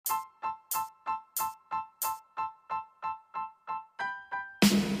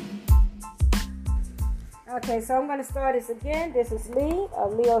Okay, so I'm going to start this again. This is Lee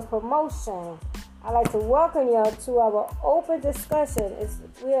of Leo's Promotion. I'd like to welcome you to our open discussion.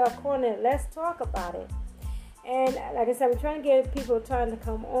 We are calling it Let's Talk About It. And like I said, we're trying to get people time to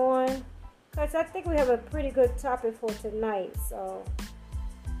come on because I think we have a pretty good topic for tonight. So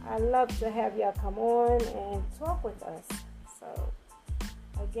I'd love to have y'all come on and talk with us. So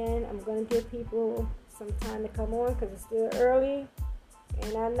again, I'm going to give people some time to come on because it's still early.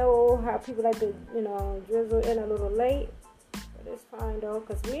 And I know how people like to, drizzle in a little late. But it's fine, though,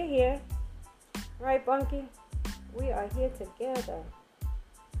 because we're here. Right, Bunky? We are here together.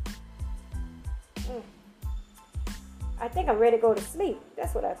 I think I'm ready to go to sleep.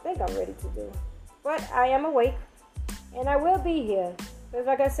 That's what I think I'm ready to do. But I am awake. And I will be here. Because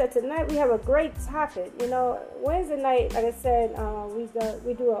like I said, tonight we have a great topic. Wednesday night, like I said,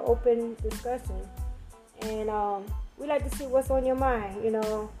 we do an open discussion. And we like to see what's on your mind,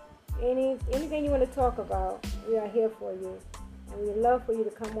 anything you want to talk about, we are here for you. And we'd love for you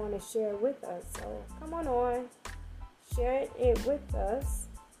to come on and share it with us. So come on, share it with us.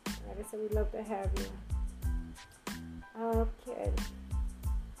 Like I said, we'd love to have you. Okay.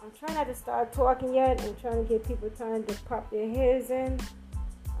 I'm trying not to start talking yet. I'm trying to give people time to pop their heads in.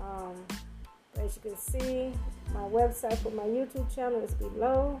 As you can see, my website for my YouTube channel is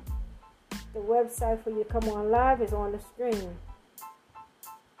below. The website for you to come on live is on the screen.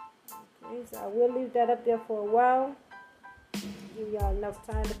 Okay, so I will leave that up there for a while. Give y'all enough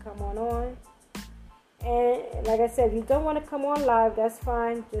time to come on. And like I said, if you don't want to come on live, that's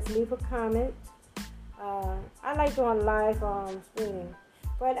fine. Just leave a comment. I like doing live streaming.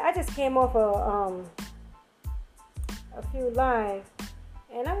 But I just came off a few live.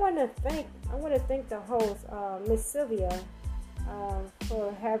 And I want to thank the host, Miss Sylvia,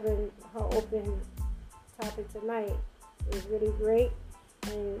 for having her open topic tonight. It was really great.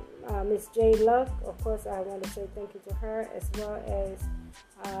 And Miss J. Luck, of course, I want to say thank you to her, as well as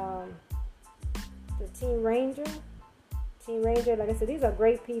the Team Ranger. Team Ranger, like I said, these are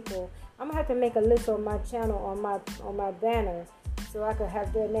great people. I'm gonna have to make a list on my channel on my banner so I could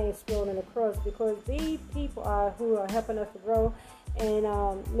have their names scrolling across, because these people are who are helping us to grow. And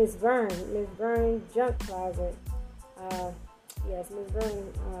Miss Vern Junk Closet. Yes, Miss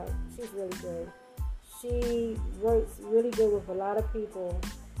Vern, she's really good. She works really good with a lot of people.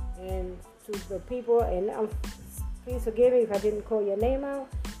 And to the people, and please forgive me if I didn't call your name out,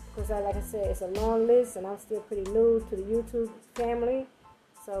 because like I said, it's a long list, and I'm still pretty new to the YouTube family.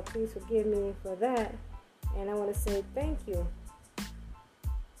 So please forgive me for that. And I want to say thank you.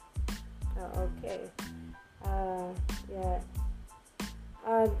 Okay. Yeah.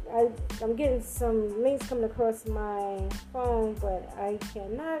 I'm getting some links coming across my phone, but I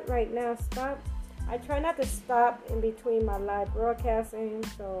cannot right now stop. I try not to stop in between my live broadcasting,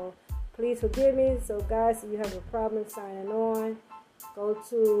 so please forgive me. So guys, if you have a problem signing on, go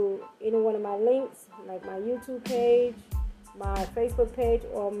to any one of my links, like my YouTube page, my Facebook page,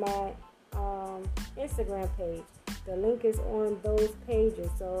 or my Instagram page. The link is on those pages.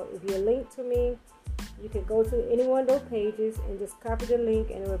 So if you're linked to me, you can go to any one of those pages and just copy the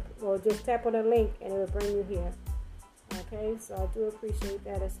link, or just tap on the link and it will bring you here. Okay, so I do appreciate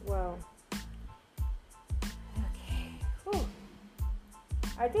that as well. Okay, whew.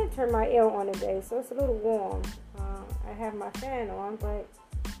 I did turn my air on today, so it's a little warm. I have my fan on, but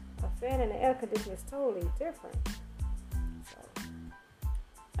a fan and the air conditioner is totally different. So.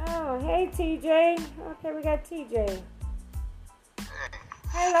 Oh, hey TJ. Okay, we got TJ.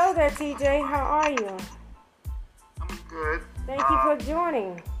 Hello there, TJ. How are you? I'm good. Thank you for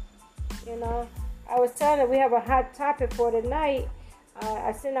joining. I was telling you we have a hot topic for tonight.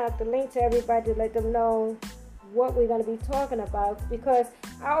 I sent out the link to everybody to let them know what we're going to be talking about, because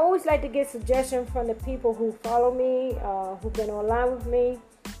I always like to get suggestions from the people who follow me, who've been online with me.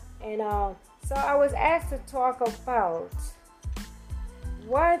 And so I was asked to talk about,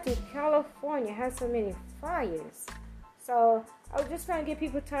 why do California have so many fires? So I was just trying to get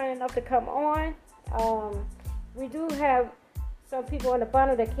people time enough to come on. We do have some people on the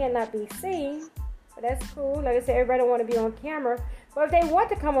bottom that cannot be seen, but that's cool. Like I said, everybody don't want to be on camera. But if they want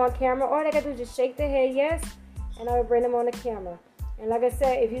to come on camera, all they got to do is just shake their head yes, and I will bring them on the camera. And like I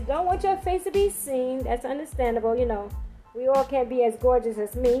said, if you don't want your face to be seen, that's understandable. We all can't be as gorgeous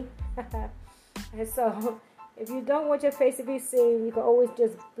as me. And so if you don't want your face to be seen, you can always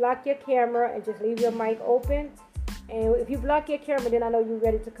just block your camera and just leave your mic open. And if you block your camera, then I know you're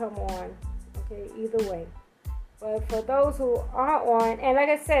ready to come on. Okay, either way. But for those who are on, and like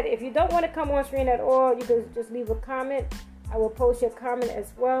I said, if you don't want to come on screen at all, you can just leave a comment. I will post your comment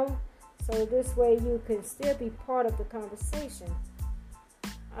as well. So this way you can still be part of the conversation.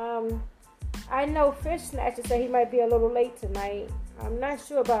 I know Fish Snatcher said he might be a little late tonight. I'm not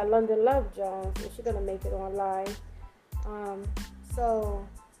sure about London Love Jones, if she's gonna make it online. So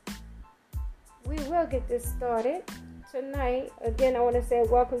we will get this started tonight. Again, I want to say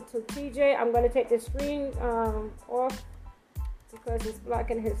welcome to TJ. I'm gonna take the screen off because it's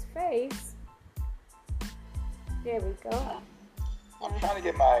blocking his face. There we go. I'm trying to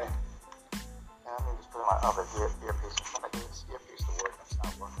get my. Let me just put my other earpiece. I'm trying to get this earpiece to work. It's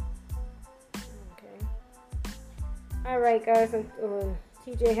not working. Okay. All right, guys.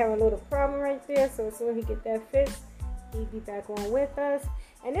 TJ having a little problem right there. So as soon as he get that fixed, he'll be back on with us.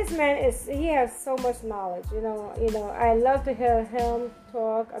 And this man he has so much knowledge. You know. I love to hear him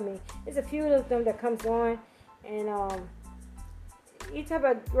talk. I mean, there's a few of them that comes on, and he talk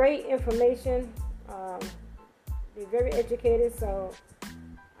about great information. They're very educated, so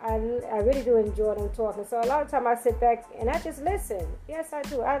I really do enjoy them talking. So a lot of time I sit back and I just listen. Yes, I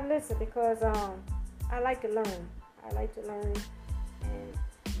do. I listen because I like to learn. I like to learn,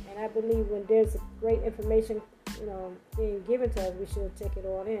 and I believe when there's great information, being given to us, we should take it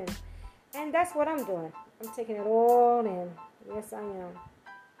all in. And that's what I'm doing. I'm taking it all in. Yes, I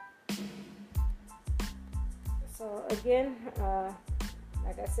am. So again,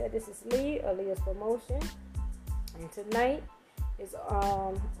 like I said, this is Lee, Aaliyah's Promotion. And tonight is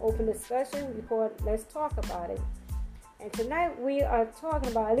open discussion. We call it Let's Talk About It. And tonight we are talking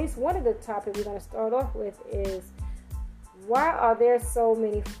about, at least one of the topics we're going to start off with is, why are there so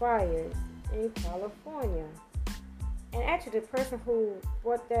many fires in California? And actually the person who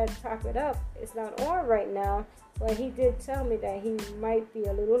brought that topic up is not on right now, but he did tell me that he might be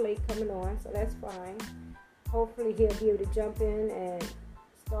a little late coming on, so that's fine. Hopefully he'll be able to jump in and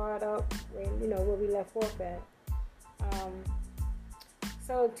start up where we left off at.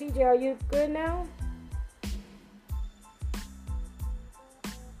 So TJ, are you good now?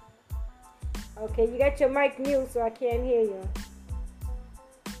 Okay, you got your mic mute, so I can't hear you.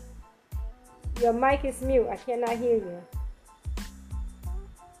 Your mic is mute. I cannot hear you.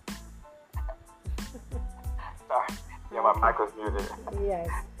 Sorry. Yeah, my mic was muted. Yes.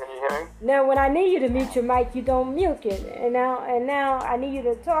 Can you hear me? Now, when I need you to mute your mic, you don't mute it, and now I need you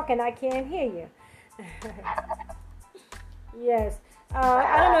to talk, and I can't hear you. Yes.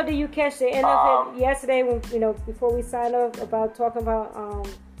 I don't know. Did you catch the end of it yesterday when before we signed off about talking about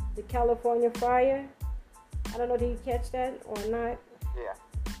the California fire? I don't know. Did you catch that or not? Yeah.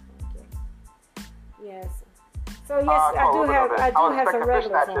 Okay. Yes. So yes, I do have some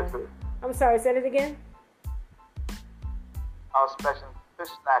regulars on. I'm sorry. Say it again. I was expecting Fish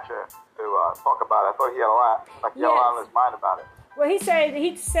Snatcher to talk about it. I thought he had a lot, he had a lot on his mind about it. Well, he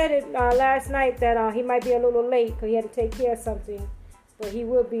said it last night that he might be a little late because he had to take care of something, but he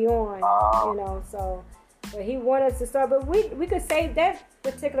will be on, so, but he wanted to start, but we could save that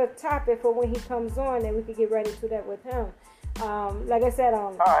particular topic for when he comes on, and we could get ready to that with him. Like I said,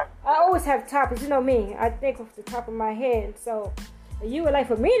 all right. I always have topics, me, I think off the top of my head, so if you would like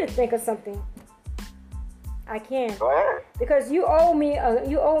for me to think of something, I can. Go ahead. Because you owe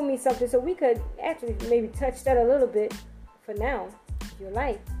me something, so we could actually maybe touch that a little bit for now, if you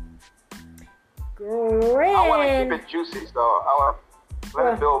like. Great. I want to keep it juicy, so I want to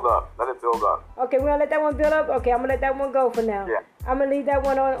let it build up. Okay, we're going to let that one build up? Okay, I'm going to let that one go for now. Yeah. I'm going to leave that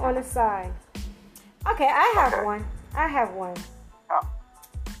one on the side. Okay, I have one. Oh.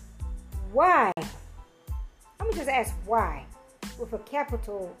 Why? I'm going to just ask why. With a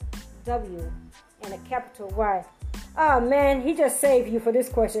capital W and a capital Y. Oh, man, he just saved you for this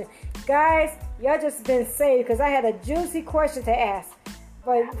question. Guys, y'all just been saved because I had a juicy question to ask.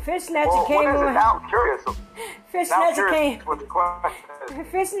 But Fish Snatcher came on. Now I'm curious. Fish Snatcher came. What the question is.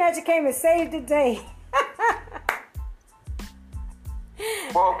 Fish Snatcher came and saved the day.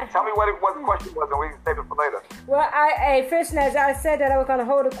 Well, tell me what the question was, and we can save it for later. Well, Fish Snatcher, I said that I was going to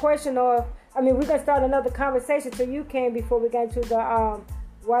hold a question, we're going to start another conversation till you came before we got into the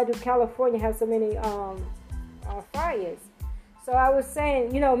why do California have so many fires? So I was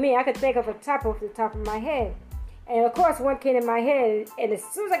saying, me, I could think of a topic off the top of my head. And of course, one came in my head, and as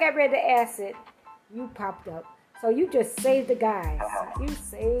soon as I got ready to ask it, you popped up. So you just saved the guys. You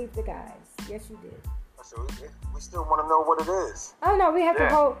saved the guys. Yes, you did. So we still want to know what it is. Oh no, we have to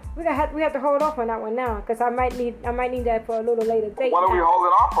hold. We have to hold off on that one now, because I might need that for a little later date. What are we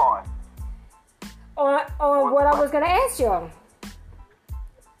holding off on? On what I was going to ask y'all.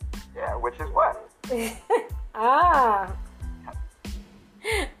 Yeah, which is what?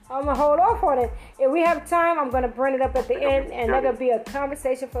 I'm going to hold off on it. If we have time, I'm going to bring it up at the end, and that'll be a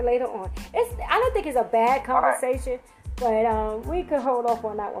conversation for later on. I don't think it's a bad conversation, but we could hold off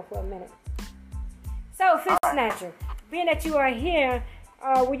on that one for a minute. So, Fish Snatcher, being that you are here,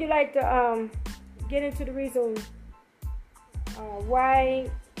 would you like to get into the reason why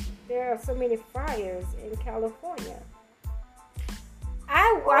there are so many fires in California.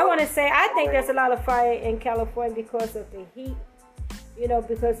 I want to say I think there's a lot of fire in California because of the heat.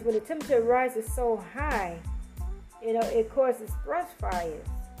 Because when the temperature rises so high, it causes brush fires.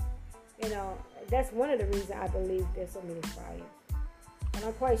 That's one of the reasons I believe there's so many fires. And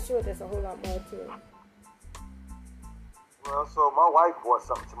I'm quite sure there's a whole lot more to it. Well, so my wife brought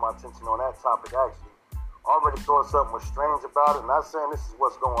something to my attention on that topic, actually. I already thought something was strange about it. Not saying this is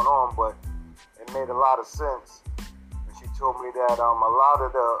what's going on, but it made a lot of sense. And she told me that a lot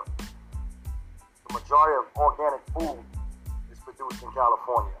of the majority of organic food is produced in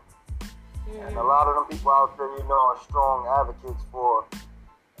California. Mm-hmm. And a lot of them people out there, are strong advocates for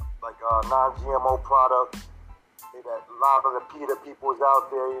non-GMO products. That a lot of the PETA people is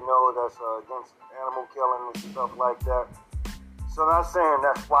out there, that's against animal killing and stuff like that. So not saying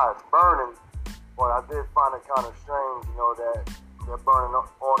that's why it's burning, but I did find it kind of strange, that they're burning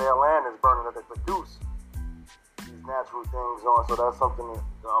all their land is burning that they produce these natural things on. So that's something that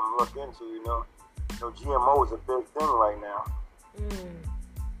I'm looking into, GMO is a big thing right now.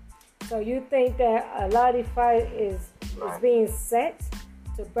 So you think that a lot of the fire is being set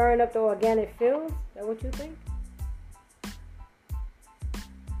to burn up the organic fields? Is that what you think?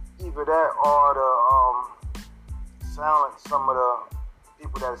 Either that or to silence some of the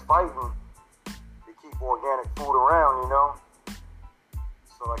people that's fighting to keep organic food around,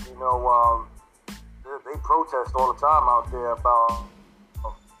 So they protest all the time out there about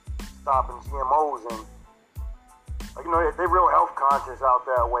stopping GMOs and they're real health conscious out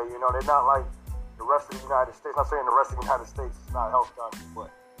that way. They're not like the rest of the United States. I'm not saying the rest of the United States is not health conscious, but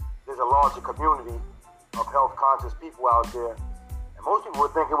there's a larger community of health conscious people out there. And most people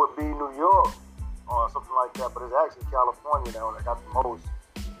would think it would be New York or something like that, but it's actually California now that got the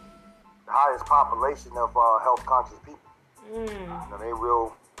highest population of health conscious people. They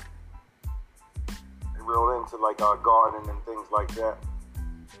real into gardening and things like that.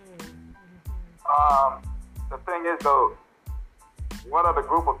 The thing is, though, what are the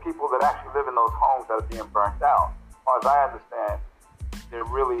group of people that actually live in those homes that are being burnt out? As far as I understand, they're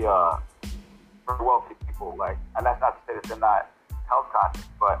really very wealthy people. And that's not to say that they're not health conscious,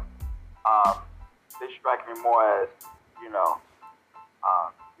 but they strike me more as,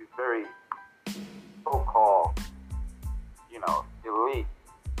 these very so-called, elite,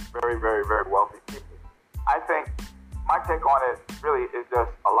 very, very, very wealthy people. I think my take on it really is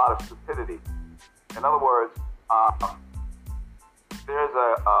just a lot of stupidity. In other words, there's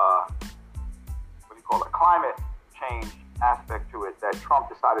a climate change aspect to it that Trump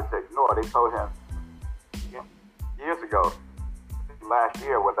decided to ignore. They told him years ago, last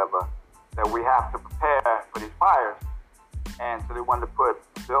year or whatever, that we have to prepare for these fires. And so they wanted to put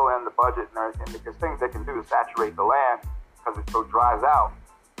a bill in the budget and everything because things they can do to saturate the land because it so dries out,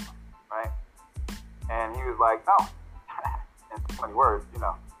 right? And he was like, no, in 20 words, he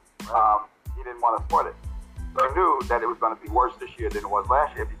didn't want to support it. So he knew that it was going to be worse this year than it was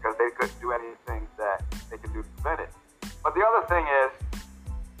last year because they couldn't do anything that they can do to prevent it. But the other thing is,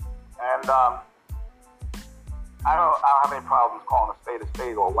 and I don't have any problems calling a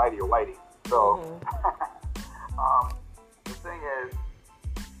spade or whitey. So the thing is,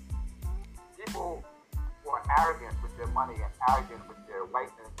 people who are arrogant with their money and arrogant with their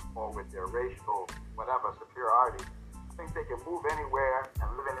whiteness or with their racial whatever superiority, think they can move anywhere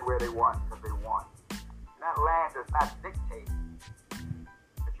and live anywhere they want because they want. And that land does not dictate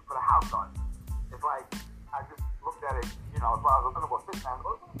that you put a house on it. It's like, I just looked at it, as far as I was looking for fish man,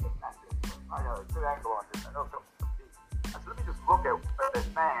 I got a good angle on this. I know something deep. I said, let me just look at what they're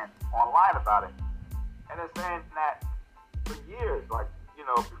saying online about it. And they're saying that for years,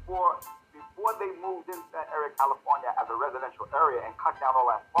 before they moved into that area of California as a residential area and cut down all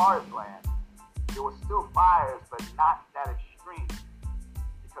that forest land, there were still fires, but not that extreme.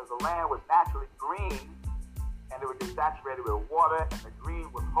 Because the land was naturally green, and it would get saturated with water, and the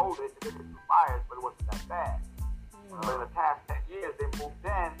green would hold it, and there would be fires, but it wasn't that bad. But in the past 10 years, they moved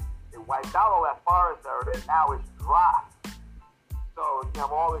in, they wiped out all that forest area, and now it's dry. So you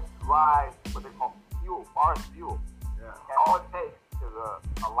have all this dry, what they call fuel, forest fuel. Yeah. And all it takes is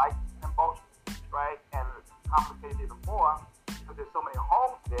a light impulsion, right? And it's complicated even more, because there's so many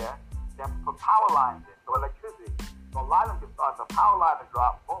homes there, they have to put power lines in, so electricity. So a lot of them can start the power line to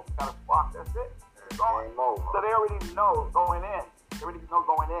drop, boom, got a spark, that's it. So they already know going in, the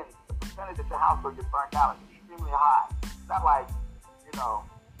percentage that your house will get burned down is extremely high. It's not like, you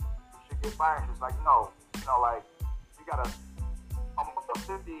should get fired. It's like, no, you got almost a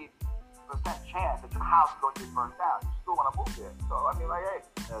 50% 50% chance that your house is going to get burned down. You still want to move there. So, I mean, like, hey.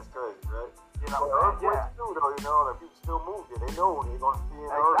 That's crazy, right? You know, earthquakes too, though, you know, like people still move there. They know they're going to be in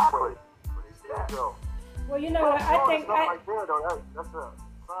an earthquake, but they still go. Well, you know, I think... Right there, though, that's a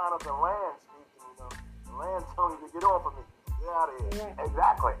sign of the land speaking, you know. The land telling you to get off of me. Get out of here. Right.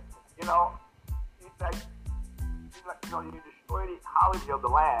 Exactly. You know, you destroy the ecology of the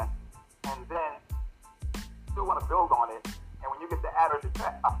land, and then still want to build on it. And when you get the adverse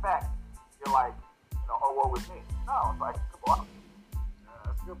effect, you're like, oh, woe is me. No, it's like, come on.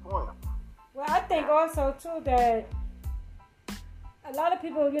 That's a good point. Well, I think also, too, that a lot of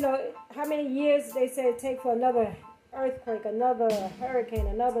people, how many years they say it takes for another earthquake, another hurricane,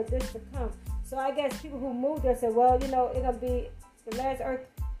 another this to come. So I guess people who moved there said, well, it's going to be, the last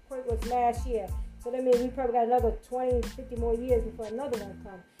earthquake was last year. So that means we probably got another 20, 50 more years before another one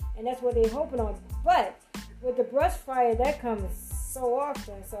comes. And that's what they're hoping on. But with the brush fire, that comes so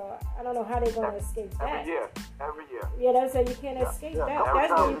often. So I don't know how they're going to escape that. Every year. Yeah, that's it. You can't escape that.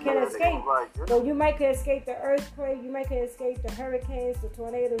 That's what you can't escape. So you might could escape the earthquake. You might could escape the hurricanes, the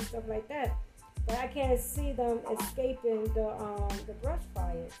tornadoes, stuff like that. But I can't see them escaping the brush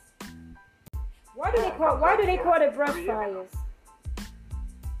fires. Why do they call it brush fires?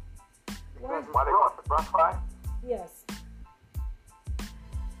 Why they call it the brush fire? Yes.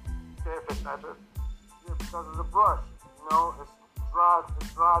 Yeah, because of the brush.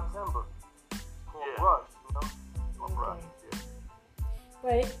 It's dry timber. It's called brush, Brush, yeah.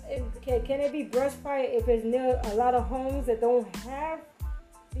 But can it be brush fire if it's near a lot of homes that don't have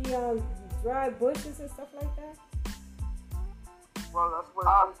the dry bushes and stuff like that? Well, that's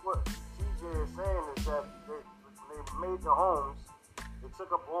what TJ is saying, is that they made the homes, they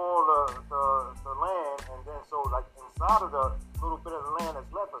took up all the land, and then so like inside of the little bit of the land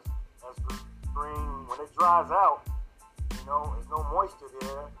that's left us, that's green, when it dries out, there's no moisture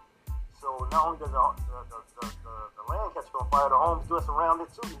there. So not only does the land catch on fire, the homes just around it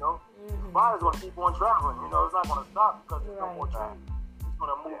too, Mm-hmm. The fire's going to keep on traveling, it's not going to stop because there's no more trees. It's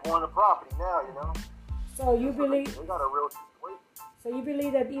going to move on the property now, So you believe... They got a real situation. So you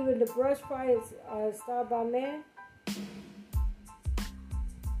believe that even the brush fires are started by man?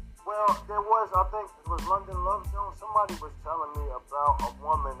 Well, there was, I think it was London Love Jones. Somebody was telling me about a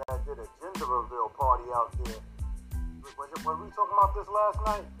woman that did a gender reveal party out there. Were we talking about this last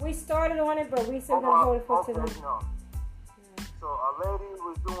night? We started on it, but we said we're going to hold it for tonight. So a lady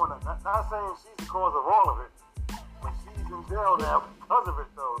was doing it. Not saying she's the cause of all of it, but she's in jail now because of it,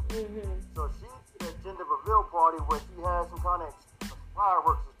 though. Mm-hmm. So she did a gender reveal party where she had some kind of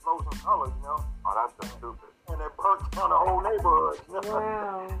fireworks explosion color, Oh, that's just stupid. and it burnt down the whole neighborhood.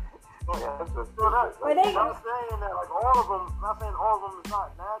 Wow. Yeah, that's just So stupid. I'm saying that like all of them, not saying all of them is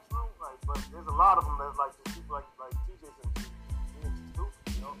not natural, but there's a lot of them that's like just people like TJ said, being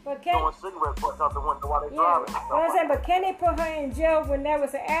stupid, But throwing cigarette butts out the window while they yeah, driving. but I'm saying, but can they put her in jail when that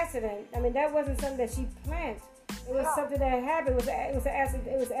was an accident? I mean, that wasn't something that she planned. It was something that happened. It was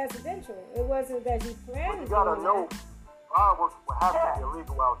accidental. It wasn't that she planned. You gotta know fireworks will have to be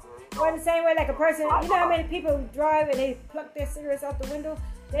illegal out there. Well, in the same way, like a person, how many people drive and they pluck their cigarettes out the window?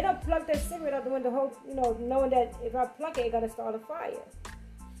 They don't pluck their cigarette out the window, knowing that if I pluck it, it's gonna start a fire.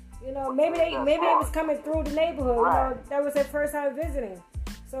 Maybe they was coming through the neighborhood. That was their first time visiting.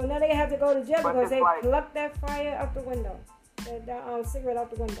 So now they have to go to jail because they plucked that fire out the window, that cigarette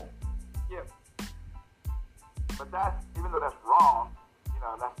out the window. Yeah. But that's, even though that's wrong,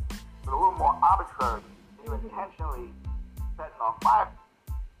 that's a little more arbitrary. You intentionally setting on fire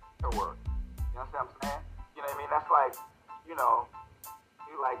fireworks. You know what I'm saying? You know what I mean? That's like, you're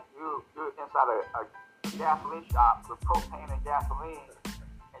inside a gasoline shop with propane and gasoline, and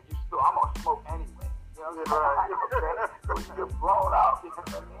I'm gonna smoke anyway. You know what I'm saying? So you get blown out. You know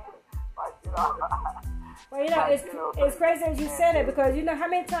what I mean? Well, it's crazy that you said it, because how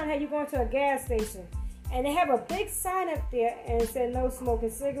many times have you gone to a gas station and they have a big sign up there and it said no smoking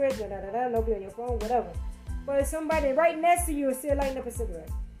cigarettes, no be on your phone, whatever. But somebody right next to you is still lighting up a cigarette.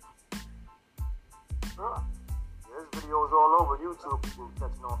 Sure. There's videos all over YouTube, people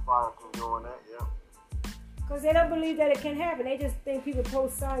catching on fire from doing that, yeah. Because they don't believe that it can happen. They just think people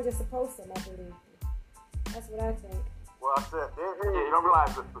post signs just to post them, I believe. That's what I think. Well, I said, you don't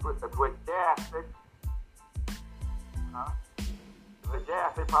realize that with gas, the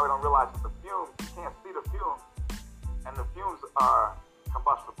gas, they probably don't realize that the fumes, you can't see the fumes, and the fumes are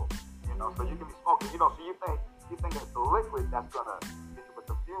combustible, so you can be smoking, so you think it's the liquid that's gonna get you, but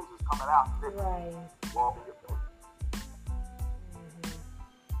the fumes is coming out. Right. Well, in your face.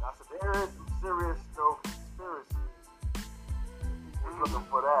 there is some serious conspiracies. He's looking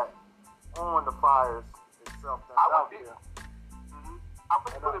for that on the fires itself that's out there. I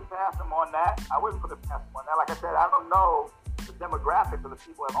would put it past them on that. I wouldn't put it past them on that. Like I said, I don't know the demographics of the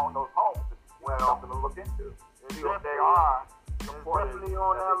people that own those homes. Well, something to look into. See what they are. It's definitely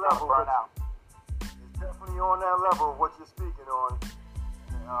on that level. Burn out. It's definitely on that level of what you're speaking on.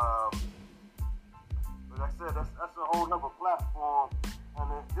 But like I said, that's a whole nother platform. And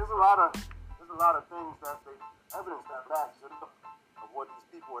there's a lot of things that they evidence that backs it up of what these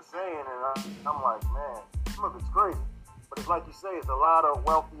people are saying, and I'm like, man, some of it's crazy. But it's like you say, it's a lot of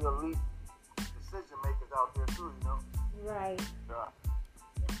wealthy elite decision makers out there too, you know. Right. Yeah.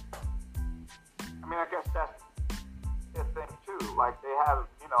 I mean, I guess that's their thing too. Like they have,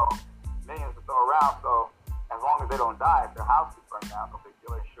 millions to throw around. So as long as they don't die, if their house gets burned down, no big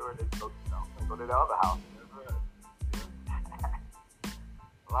deal. They're sure they go to the other house.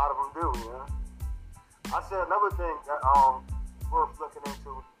 A lot of them do, yeah. I said another thing that worth looking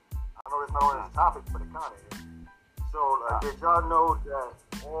into. I know it's not on this topic, but it kind of is. So, did y'all know that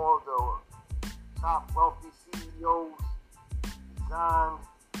all the top wealthy CEOs resigned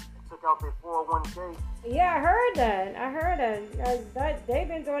and took out their 401k? Yeah, I heard that. They've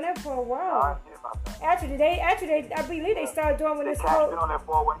been doing that for a while. Actually, I believe they started doing when they cashed in on their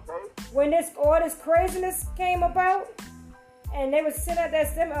 401k? When all this craziness came about, and they would send out that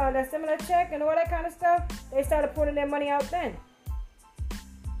similar check and all that kind of stuff. They started putting their money out then.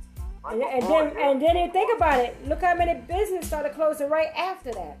 And then you think about it. Look how many businesses started closing right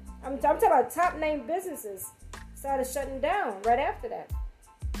after that. I'm talking about top name businesses started shutting down right after that.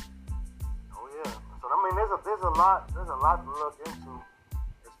 Oh yeah. So I mean, there's a lot to look into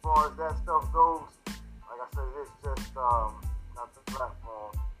as far as that stuff goes. Like I said, it's just not the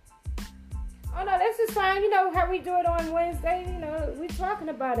platform. Oh no, this is fine. You know how we do it on Wednesday. We're talking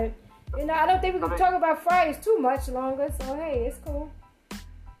about it. I don't think we can talk about Fridays too much longer. So hey, it's cool.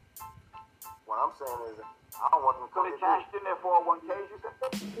 What I'm saying is, I don't want them to. So they cashed in their 401ks, you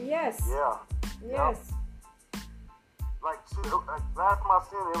said? Yes. Yeah. Yes. Yep. Like last time I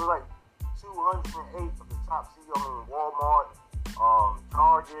seen it was like 208 of the top CEOs. I mean, Walmart,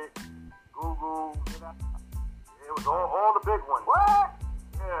 Target, Google. It was all the big ones. What?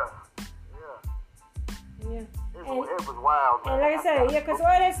 Yeah. Yeah. It was wild, man. And like I said, because all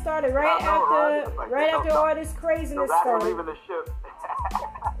that started right after all this craziness started. Leaving the ship.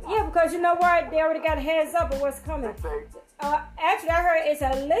 Yeah, because you know what? They already got heads up of what's coming. Actually, I heard it's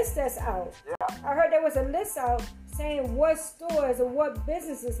a list that's out. Yeah. I heard there was a list out saying what stores or what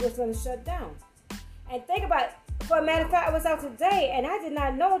businesses was going to shut down. And think about it. For a matter of fact, I was out today, and I did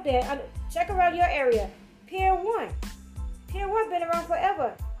not know that. Check around your area. Pier 1. Pier 1 been around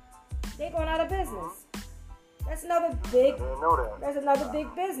forever. They going out of business. That's another big. I didn't know that. That's another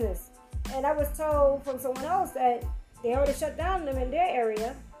big business. And I was told from someone else that they already shut down them in their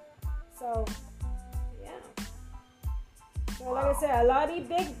area. So, yeah. So, like I said, a lot of these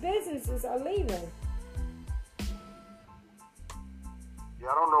big businesses are leaving. Yeah,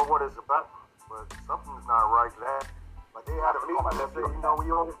 I don't know what it's about, but something's not right there. Like they had a meeting and they said,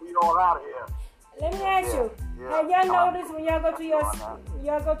 we all out of here. Let me ask you, have y'all noticed when y'all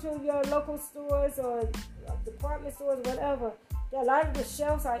go to your local stores or department stores, whatever, that a lot of the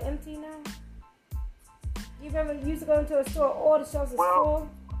shelves are empty now? You remember you used to go into a store, all the shelves are full?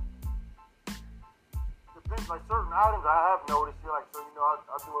 Depends, like certain items I have noticed, I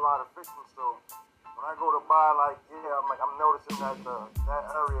do a lot of fixing, so when I go to buy, I'm noticing that that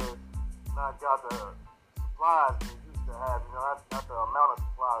area not got the supplies they used to have, not the amount of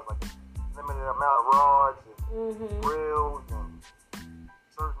supplies, like limited amount of rods and grills and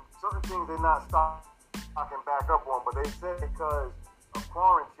certain things they're not stocking back up on, but they said because of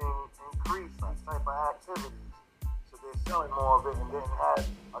quarantine increased these type of activities, so they're selling more of it and didn't have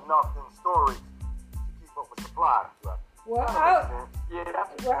enough in storage to keep up with supply. Well, I was told. Yeah,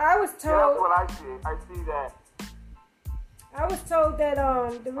 that's what I see. I see that. I was told that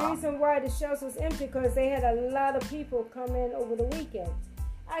the reason why the shelves was empty because they had a lot of people come in over the weekend.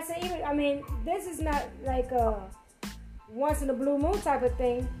 I said, this is not like a once in a blue moon type of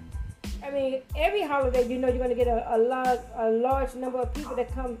thing. I mean, every holiday, you're going to get a large number of people that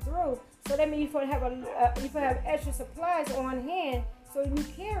come through. So that means you have extra supplies on hand so you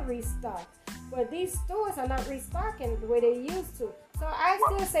can restock. But these stores are not restocking the way they used to. So I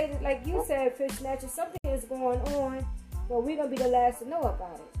still say that, like you said, Fish Snatcher, something is going on, but we're going to be the last to know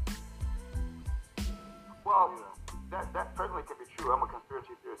about it. Well, that certainly could be true. I'm a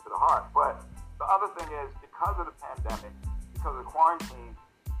conspiracy theorist to the heart. But the other thing is, because of the pandemic, because of quarantine,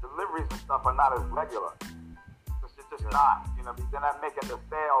 deliveries and stuff are not as regular. It's just not. They're not making the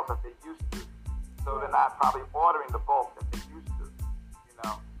sales that they used to. So they're not probably ordering the bulk that they used to.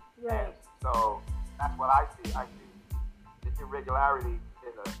 Right. And so that's what I see. I see the irregularity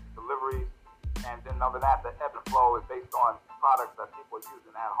in the And then over that, the ebb and flow is based on products that people are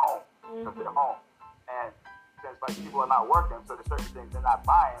using at home, because they're home. And since like people are not working, so there's certain things they're not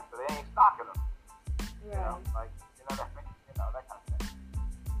buying, so they ain't stocking them. Right. You know, like, you know, that kind of thing.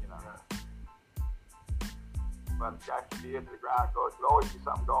 You know. But you actually be into the ground, there's always be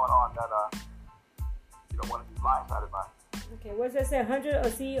something going on that you don't want to be blindsided by. Okay, what's that say? 100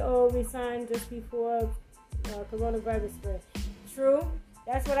 of CEO resigned just before coronavirus spread. True.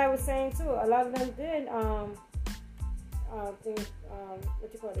 That's what I was saying too. A lot of them did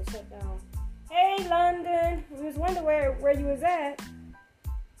what you call it, shut down. Hey London, we was wondering where you was at.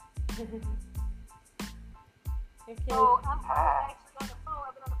 Okay. So I'm actually on the phone.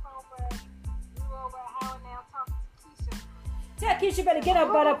 I've been on the phone for we were over an hour now talking to Keisha. Tell Keisha better get her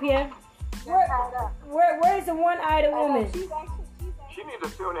butt up here. Where's the one-eyed woman? She needs to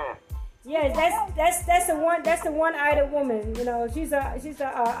tune in. Yes, that's the one-eyed woman. You know, she's a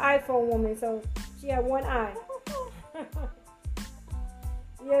iPhone woman, so she had one eye.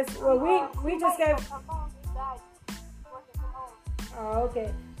 Yes, well we just got. Oh,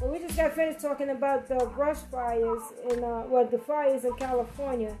 okay. Well, we just got finished talking about the brush fires in the fires in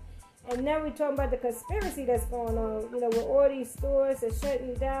California, and now we're talking about the conspiracy that's going on. You know, with all these stores that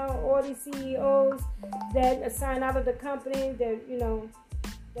shutting down, all these CEOs that assign out of the company that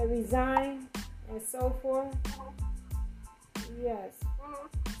that resign and so forth. Yes.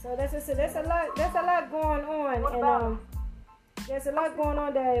 So that's a lot going on, and there's a lot going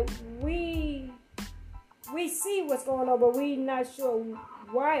on that we see what's going on, but we not sure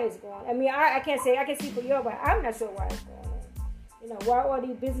why it's going on. I mean, I can't say I can speak for you, but I'm not sure why it's going on. You know, why all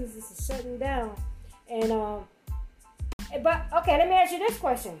these businesses are shutting down, and but okay, let me ask you this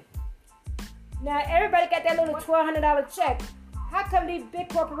question. Now everybody got that little $1,200 check. How come these big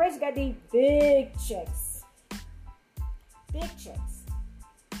corporations got these big checks? Big checks.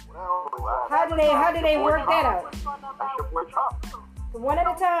 How do they work that out? One at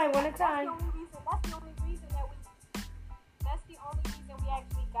a time. That's the only reason we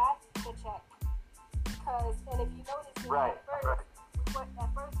actually got the check. Because, and if you notice, at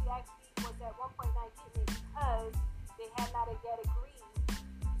first we actually was at 1.9 getting it because they had not yet agreed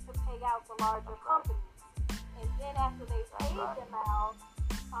to pay out the larger companies. And then after they paid them out,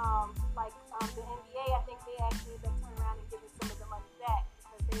 the NBA, I think they actually then turned around and given some of the money back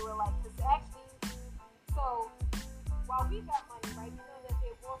because they were like, so while we got money, right, you know that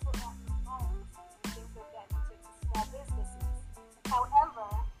they were for loans and things of that nature to small businesses. However,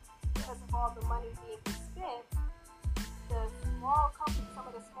 because of all the money being spent, some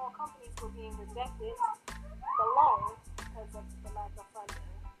of the small companies were being rejected the loan because of the lack of funding.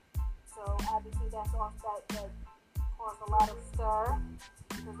 So obviously that caused a lot of stir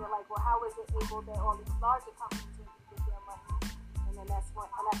because they're like, well, how is it able that all these larger companies will get their money? And then that's what,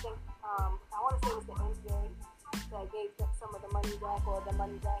 and I think I want to say it was the NBA that gave some of the money back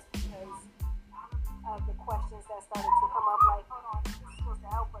because of the questions that started to come up, like, hold on, this is supposed to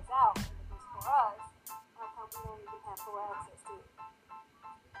help us out, and if it's for us, how come we don't even have full access to it?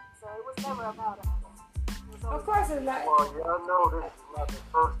 So it was never about us. Of course it's not. Well, y'all know this is not the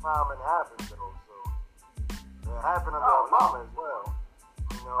first time it happened, though. So it happened to Obama as well.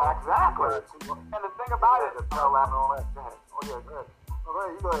 You know, exactly. And the thing about it is, go ahead. Oh yeah, go ahead. All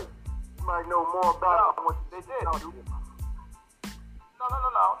right, you might know more about what they did. No.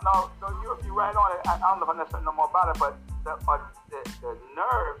 So you're right on it. I don't know if I necessarily know more about it, but the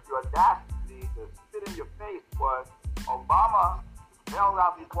nerve, the audacity, the spit in your face was Obama bailed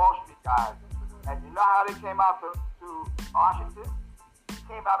out these Wall Street guys. And you know how they came out to Washington? They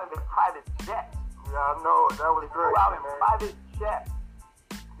came out in their private jets. Yeah, I know. That was great. They out in private jets.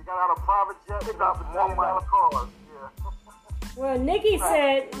 They got out a private jet. They got some $1 million cars. Yeah. Well, Nikki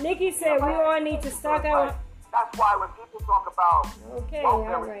said we all need to stock our. That's why when people talk about welfare,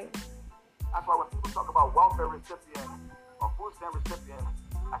 all right. That's why when people talk about welfare recipients or food stamp recipients,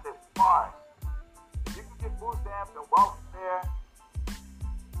 I say, fine. If you can get food stamps and welfare,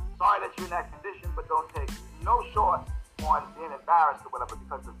 sorry that you're in that condition, but don't take no short on being embarrassed or whatever,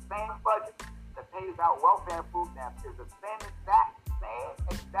 because the same budget that pays out welfare and food stamps is the same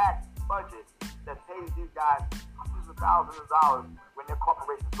exact budget that pays these guys hundreds of thousands of dollars when their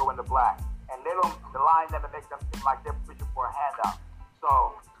corporations go into black. And they don't align them and make them seem like they're pushing for a handout.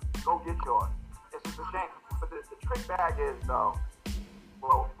 So, go get yours. It's just a shame. But the trick bag is, though,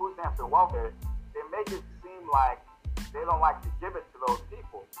 well, food stamps and welfare, they make it seem like they don't like to give it to those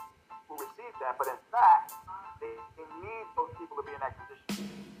people who receive that, but in fact, they need those people to be in that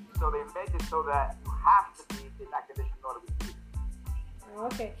condition. So they make it so that you have to be in that condition in order to receive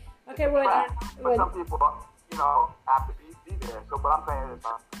it. Okay, but some people, have to be there. So what I'm saying is,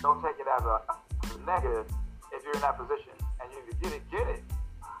 don't take it as a negative if you're in that position and you can get it.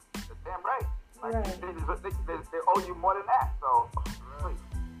 That's damn right. Like, right. They owe you more than that. So, please.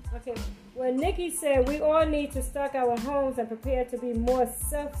 Okay. Well, Nikki said we all need to stock our homes and prepare to be more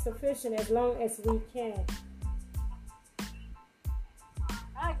self-sufficient as long as we can.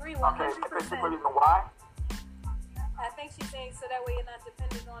 I agree 100%. Okay, the reason why? I think she's saying so that way you're not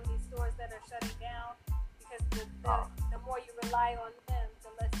dependent on these stores that are shutting down, because the more you rely on them, the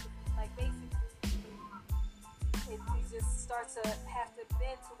less, like, basically, you just start to have to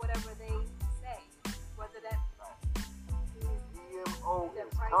bend to whatever they say, whether that GMO the is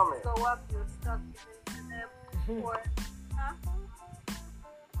prices coming. go up, you're stuck into them, or,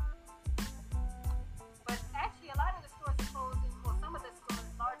 But actually, a lot of the stores are closing, well, some of the stores,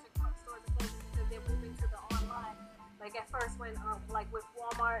 larger stores are closing because they're moving to the online. Like at first when, like with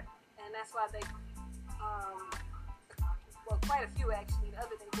Walmart, and that's why they, well, quite a few actually,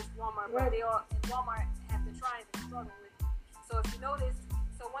 other than just Walmart, but they all, in Walmart, have to try and struggle with. So if you notice,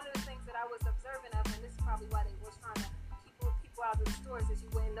 so one of the things that I was observing of, and this is probably why they was trying to keep people out of the stores, is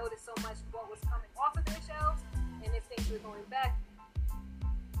you wouldn't notice so much what was coming off of their shelves, and if things were going back.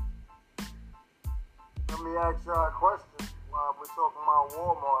 Let me ask y'all a question while we're talking about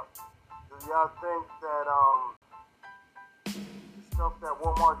Walmart. Do y'all think that the stuff that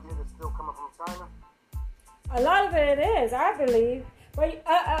Walmart get is still coming from China? A lot of it is, I believe. But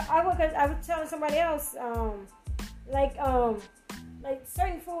I was telling somebody else, like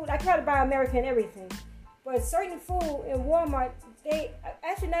certain food, I try to buy American everything, but certain food in Walmart, they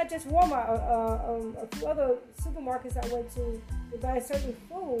actually not just Walmart, a few other supermarkets I went to buy certain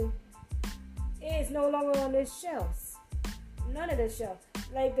food, it is no longer on the shelves. None of the shelves.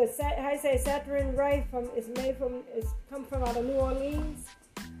 Like the Saturn rice come from out of New Orleans.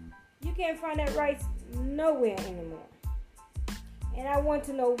 You can't find that rice nowhere anymore. And I want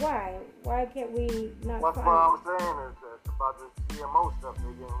to know why. Why can't we not What's find what it? I'm saying is that about this GMO stuff,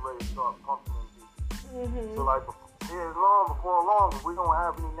 they're getting ready to start pumping in people. Mm-hmm. So like before long, we don't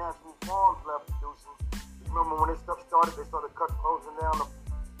have any natural farms left producing. Remember when this stuff started, they started closing down the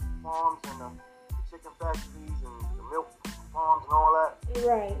farms and the chicken factories and the milk farms and all that.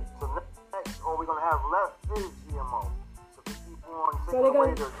 Right. So next, all we're gonna have left is GMO. So they keep on So taking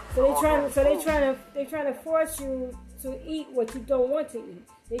away the. they're trying to force you to eat what you don't want to eat.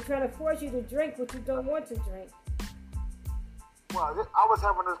 They're trying to force you to drink what you don't want to drink. Well, I was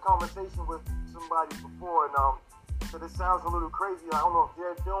having this conversation with somebody before, and so this sounds a little crazy. I don't know if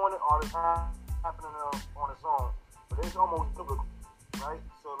they're doing it or it's happening on its own, but it's almost biblical, right?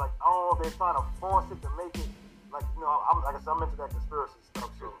 So like I don't know if they're trying to force it to make it like like I said, I'm into that conspiracy stuff.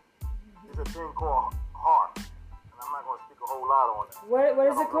 So there's a thing called HAARP, and I'm not going to speak a whole lot on it. What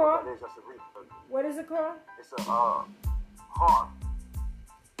is it called? What is it called? It's a HAARP.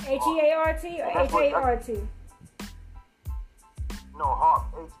 HEART or HART? No, HAARP.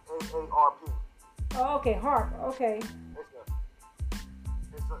 HAARP. Oh, okay, HAARP. Okay.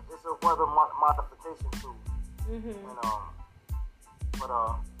 It's a weather modification tool. Mm-hmm. And but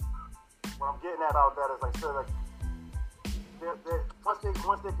what I'm getting at out that is like, so like, once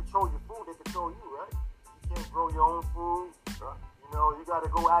they control your food, they control you, right? You can't grow your own food. You got to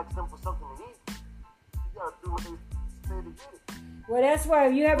go ask them for something to eat. You got to do what they say to get it. Well, that's why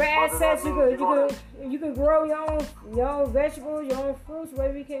if you have assets, you could grow your own vegetables, your own fruits,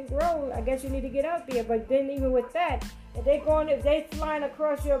 whatever you can grow. I guess you need to get out there. But then even with that, if they flying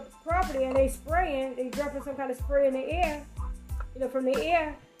across your property and they dropping some kind of spray in the air, from the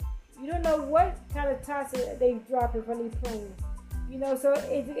air, you don't know what kind of toxin they dropping from these planes. So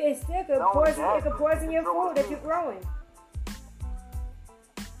it still could poison your food that you're growing.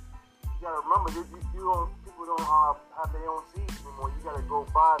 You gotta remember, people don't have their own seeds anymore. You gotta go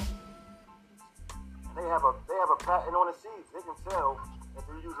buy. And they have a patent on the seeds. They can tell if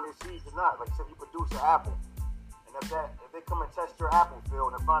they're using their seeds or not. Like say you produce an apple, and if they come and test your apple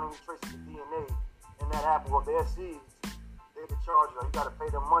field and find any traces of DNA in that apple of their seeds, they can charge you. You gotta pay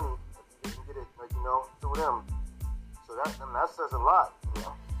them money if you can get it, through them. So that says a lot.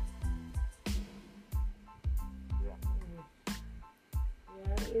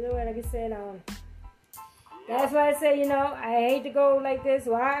 Like I said, that's why I say, I hate to go like this.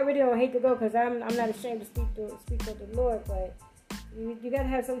 Well, I really don't hate to go because I'm not ashamed to speak for the Lord, but you got to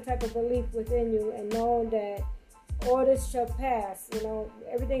have some type of belief within you and knowing that all this shall pass.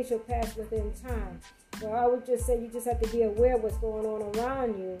 Everything shall pass within time. So I would just say you just have to be aware of what's going on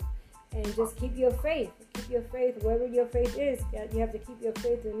around you and just keep your faith. Keep your faith wherever your faith is. You have to keep your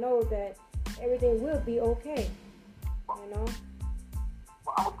faith and know that everything will be okay. Well,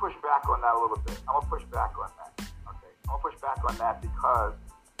 I'm going to push back on that a little bit. Okay. I'm going to push back on that because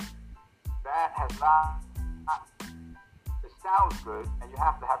that has has not. It sounds good, and you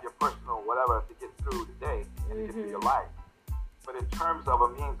have to have your personal whatever to get through the day and to get through your life. But in terms of a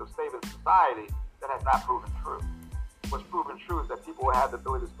means of saving society, that has not proven true. What's proven true is that people will have the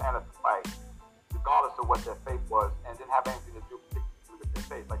ability to stand up and fight, regardless of what their faith was, and didn't have anything to do with their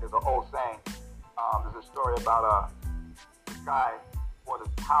faith. Like there's an old saying, there's a story about this guy bought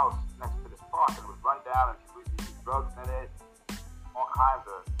his house next to this park, and it was run down, and people used to use drugs in it, all kinds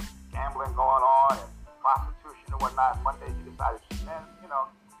of gambling going on, and prostitution and whatnot. And one day he decided, man,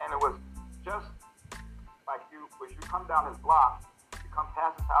 and it was just like as you come down his block, you come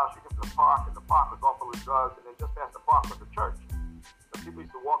past his house, you get to the park, and the park was all full of drugs, and then just past the park was the church. So people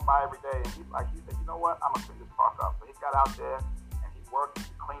used to walk by every day, and he said, you know what, I'm gonna clean this park up. So he got out there, and he worked,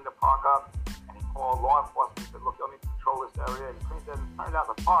 he cleaned the park up, and he called law enforcement. He said, look, y'all need to control this area, and he cleaned it. And it turned out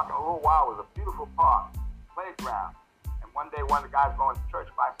the park in a little while was a beautiful park, playground. And one day, one of the guys going to church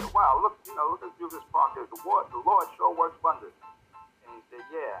by said, wow, look as beautiful this park is. The Lord sure works wonders. And he said,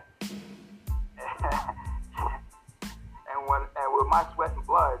 yeah. and with my sweat and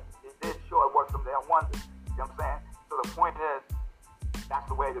blood, it did sure work some damn wonders. You know what I'm saying? So the point is, that's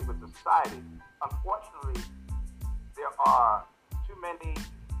the way it is with the society. Unfortunately, there are too many,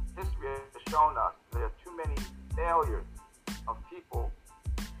 history has shown us, there are too many failures of people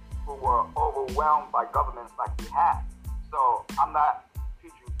who were overwhelmed by governments like we have. So I'm not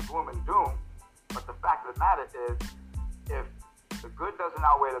teaching gloom and doom, but the fact of the matter is, if the good doesn't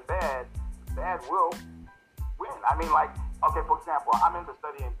outweigh the bad will win. I mean, like, okay, for example, I'm into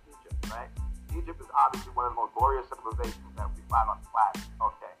studying Egypt, right? Egypt is obviously one of the most glorious civilizations that we find on the planet,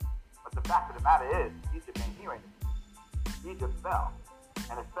 okay? But the fact of the matter is, Egypt ain't here anymore. Egypt fell,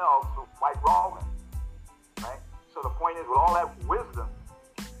 and it fell to white Romans, right? So the point is, with all that wisdom,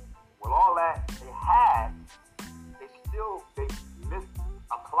 with all that they had, they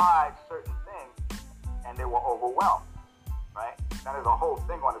misapplied certain things, and they were overwhelmed, right? Now there's a whole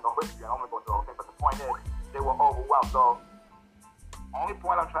thing on this, a history. I don't want to go into the whole thing, but the point is, they were overwhelmed. So, only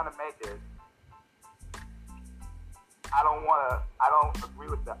point I'm trying to make is, I don't agree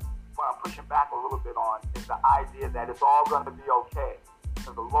with that. What I'm pushing back a little bit on is the idea that it's all going to be okay,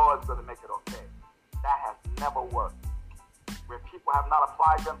 because the Lord's going to make it okay. That has never worked. Where people have not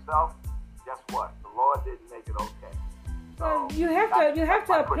applied themselves, guess what? The Lord didn't make it okay. So you have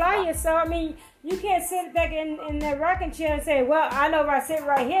to apply yourself. I mean, you can't sit back in the rocking chair and say, well, I know if I sit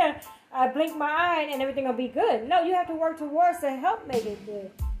right here, I blink my eye and everything will be good. No, you have to work towards to help make it good.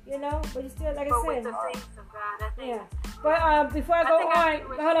 But you still, like I said. With the things of God, I think. Yeah. But before I go on,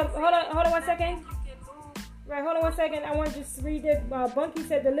 hold on 1 second. Right, hold on 1 second. I want to just read it. Bunky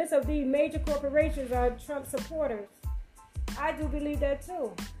said the list of the major corporations are Trump supporters. I do believe that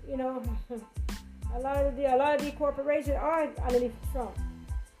too. A lot of the corporations are underneath Trump.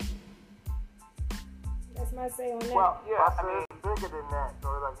 That's my say on that. Well, yeah, I mean, bigger than that. So,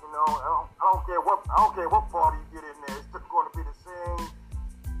 like, I don't care what party you get in there. It's still going to be the same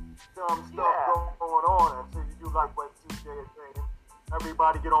dumb stuff going on until you do like what TJ is saying.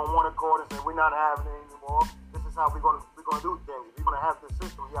 Everybody get on one accord and say we're not having it anymore. This is how we're gonna do things. If you're gonna have this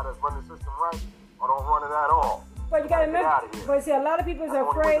system, you gotta run the system right, or don't run it at all. But you gotta remember. But see, a lot of people are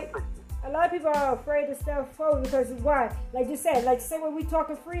afraid. A lot of people are afraid to step forward because why? Like you said, say when we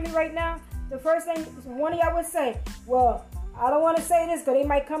talking freely right now, the first thing one of y'all would say, well, I don't want to say this because they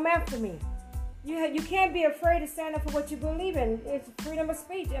might come after me. You can't be afraid to stand up for what you believe in. It's freedom of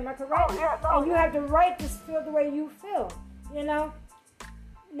speech. Am I correct? Oh, yeah, no, and you have the right to feel the way you feel.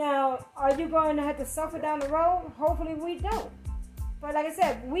 Now, are you going to have to suffer down the road? Hopefully we don't. But like I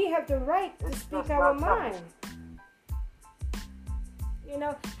said, we have the right to speak our mind.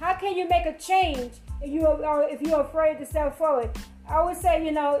 How can you make a change if you're afraid to step forward? I always say,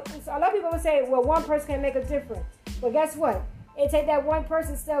 a lot of people would say, well, one person can make a difference. But guess what? It take that one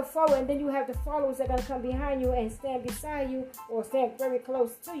person step forward, and then you have the followers that are going to come behind you and stand beside you or stand very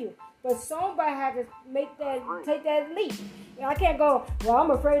close to you. But somebody have to take that leap. I can't go, well,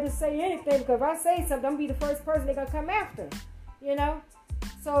 I'm afraid to say anything because if I say something, I'm going to be the first person they're going to come after.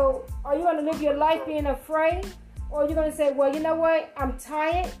 So are you going to live your life being afraid? Or are you going to say, well, you know what? I'm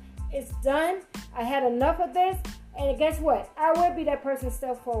tired. It's done. I had enough of this. And guess what? I will be that person to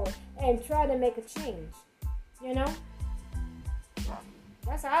step forward and try to make a change.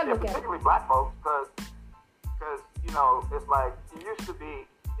 That's how I look at it. Particularly black folks, because it's like it used to be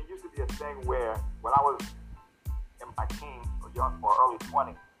a thing where when I was in my teens or early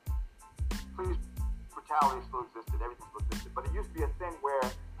 20s, police brutality still existed, everything still existed, but it used to be a thing where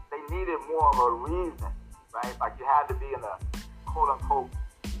they needed more of a reason, right? Like you had to be in a quote unquote,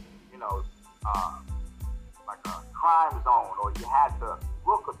 like a crime zone, or you had to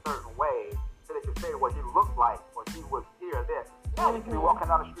look a certain way so they could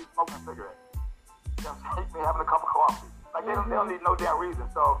smoking a cigarette. You know what I'm saying? You may having a cup of coffee. Like, they don't need no damn reason.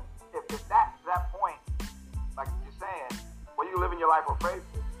 So, if that's to that point, like you're saying, well, you living your life afraid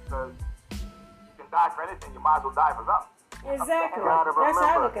because you can die for anything. You might as well die for something. Exactly. That's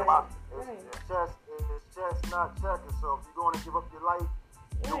how I look at it. It's just not checking. So if you're going to give up your life,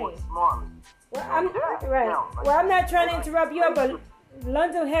 do it smartly. Well, I'm not trying to interrupt you, but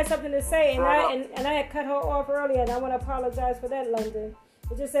London had something to say, and I had cut her off earlier, and I want to apologize for that, London.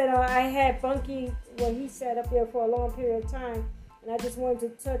 It just said I had Bunky when he sat up there for a long period of time, and I just wanted to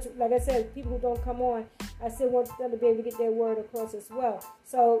touch, like I said, people who don't come on, I still want them to be able to get their word across as well.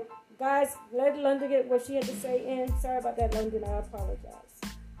 So, guys, let London get what she had to say in. Sorry about that, London. I apologize.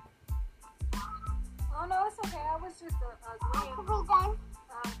 Oh, no, it's okay. I was just agreeing.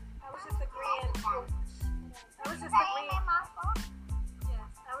 I was just agreeing. Yes,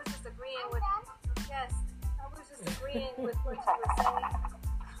 I was just agreeing with. Yes, I was just agreeing with what you were saying.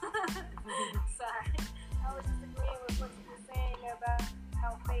 Sorry, I was just agreeing with what you were saying about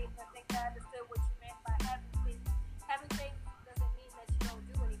how faith. I think I understood what you meant by having faith. Having faith doesn't mean that you don't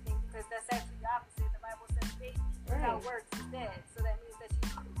do anything, because that's actually the opposite. The Bible says faith without works is dead. So that means that you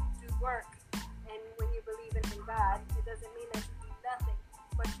do work, and when you believe in God, it doesn't mean that you do nothing,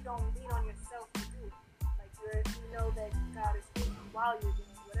 but you don't lean on yourself to do it. Like you know that God is with you while you're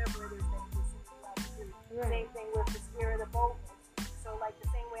doing whatever it is that you're seeking God to do. Same thing with the spirit of boldness. So like the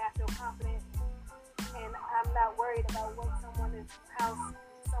same way I feel confident, and I'm not worried about how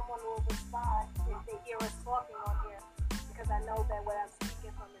someone will respond if they hear us talking on here, because I know that what I'm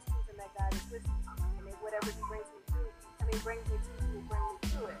speaking from is proven that God is with me, and that whatever He brings me to, He will bring me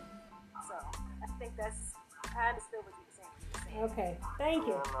to it. So I think I understood what you were saying. Okay, thank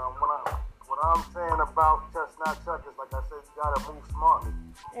you. And what I'm saying about chestnut checkers, like I said, you gotta move smartly.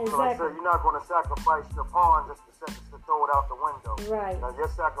 Exactly. So like I said, you're not going to sacrifice your pawn just to throw it out the window. Right. Now, you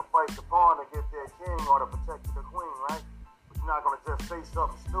sacrifice the pawn to get their king or to protect the queen, right? But you're not going to just say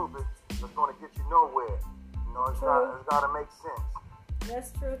something stupid that's going to get you nowhere. You know, it's got to make sense.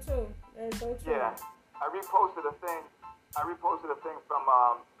 That's true too. That's so true. Yeah, I reposted a thing from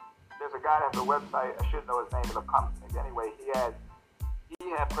there's a guy that has a website. I should know his name. It'll come to me. Anyway, he had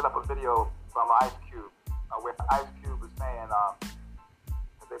put up a video from Ice Cube where Ice Cube was saying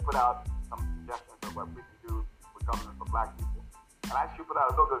they put out some suggestions of what we can do with government for black people. And Ice Cube put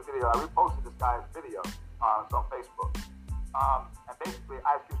out a real good video. I reposted this guy's video. It's on Facebook. And basically,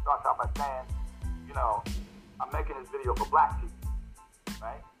 Ice Cube starts out by saying, you know, I'm making this video for black people,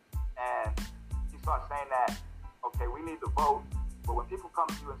 right? And he starts saying that, okay, we need to vote, but when people come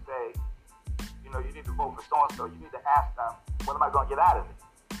to you and say, you know, you need to vote for so-and-so, you need to ask them, what am I going to get out of it?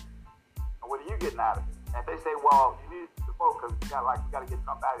 And what are you getting out of it? And if they say, well, you need to vote because you got to get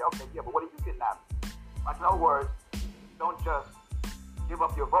Trump out of it. Okay, yeah, but what are you getting out of it? Like, in other words, don't just give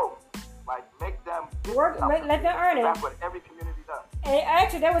up your vote. Like, make them work, let them earn it. That's what every community does. And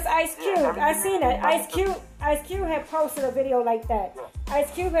actually, that was Ice Cube. I seen that. Ice Cube had posted a video like that. Yeah.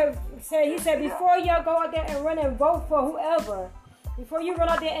 Ice Cube had said, before y'all go out there and run and vote for whoever, before you run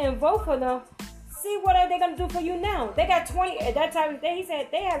out there and vote for them, see what are they going to do for you now. They got 20, at that time, he said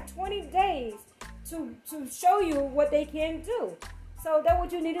they have 20 days to show you what they can do. So that's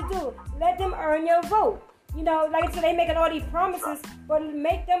what you need to do. Let them earn your vote. You know, like I said, they making all these promises, but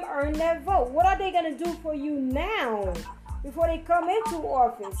make them earn that vote. What are they going to do for you now before they come into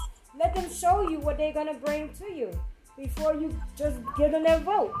office? Let them show you what they're going to bring to you before you just give them their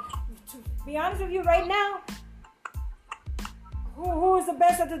vote. To be honest with you, right now, who is the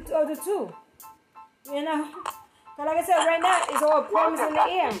best of the two? You know? But like I said, right now, it's all promise in the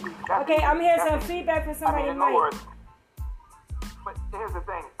air. Okay, I'm hearing some feedback from somebody in Mike. But here's the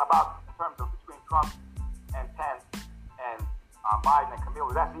thing about in terms of between Trump and Pence and Biden and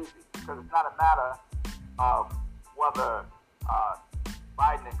Camilla, that's easy because it's not a matter of whether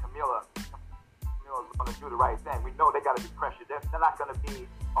Biden and Camilla's going to do the right thing. We know they got to be pressured. They're not going to be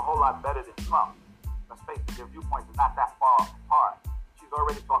a whole lot better than Trump. Let's face it, their viewpoints are not that far apart. She's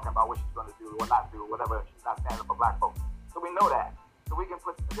already talking about what she's going to do or not do, whatever. She's not standing up for black folks. So we know that. So we can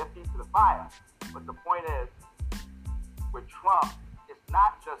put their feet to the fire. But the point is, with Trump, it's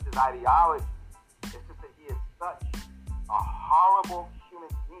not just his ideology. It's just that he is such a horrible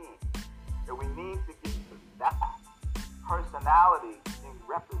human being that we need to get that personality being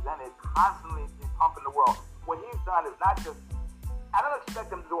represented constantly being pumped in the world. What he's done is not just, I don't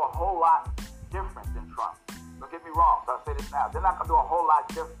expect him to do a whole lot different than Trump. Don't get me wrong, so I'll say this now. They're not going to do a whole lot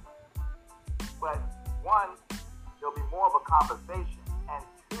different. But one, there'll be more of a conversation. And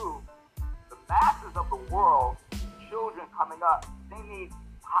two, the masses of the world, children coming up, they need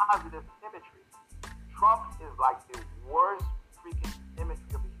positive imagery. Trump is like the worst freaking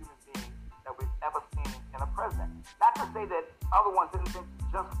imagery of a human president. Not to say that other ones didn't think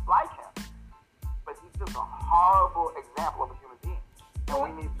just like him, but he's just a horrible example of a human being. And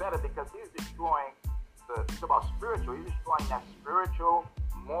we need better because he's destroying it's about spiritual. He's destroying that spiritual,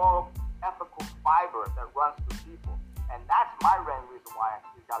 moral, ethical fiber that runs through people. And that's my main reason why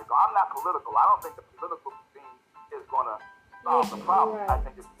he's got to go. I'm not political. I don't think the political scene is going to solve the problem. Right. I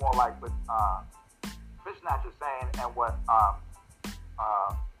think it's more like what Fishnach is saying and what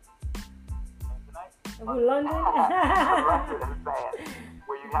London is saying,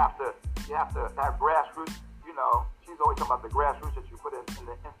 where you have to have grassroots. You know, she's always talking about the grassroots that you put in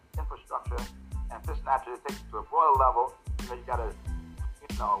the infrastructure. And Fishnach takes it to a broader level. You know, you got to,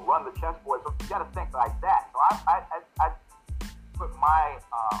 run the chessboard. So you got to think like that. So I put my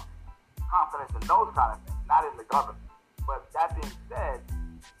confidence in those kind of things, not in the government. But that being said,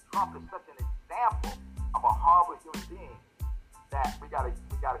 Trump is such an example of a horrible human being that we got to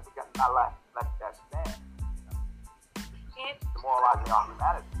not let that stand. And demoralizing our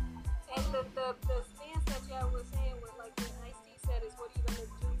humanity. And the stance that y'all were saying, with like what Ice-T said, is what are you gonna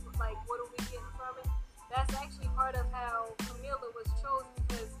do? Like, what are we getting from it? That's actually part of how Kamala was chosen,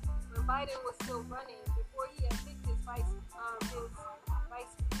 because when Biden was still running, before he had picked his vice, who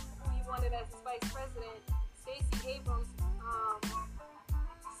he wanted as his vice president, Stacey Abrams,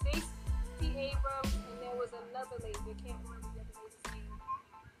 and there was another lady, I can't remember the other lady's name.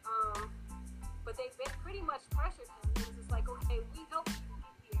 But they pretty much pressured him. It was just like, okay, we helped you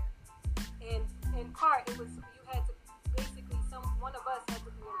get here. And in part, it was you had to basically one of us had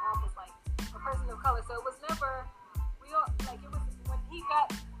to be in office, like a person of color. So it was never it was when he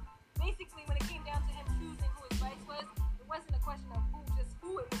got basically when it came down to him choosing who his vice was, it wasn't a question of who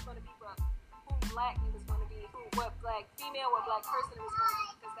it was going to be, but who black it was going to be, what black female or black person it was going to be,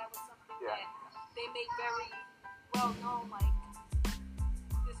 because that was something that they made very well known, like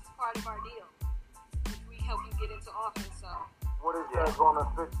this is part of our deal. We help you get into office. So what is that going to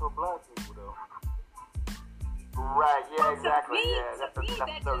fix for black people though? Right, yeah, well, exactly. Me, that doesn't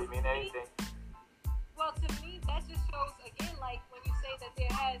necessarily mean anything. Well, to me, that just shows, again, like when you say that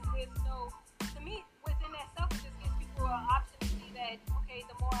there's no, to me, within that self, it just gives people an option to see that, okay,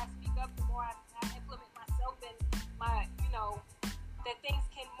 the more I speak up, the more I implement myself and my, that things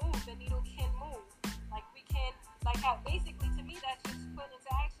can move, the needle can move. Like we can, like how basically to me, that's just put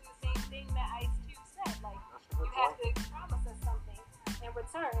into action the same thing that Ice Cube said. Like you have to promise us something in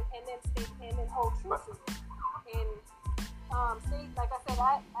return and then hold true to it. And like I said,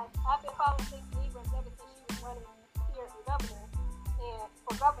 I've been following Stacey Abrams ever since she was running here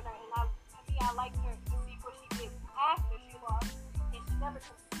for governor, and to me, I liked her to see what she did after she lost, and she never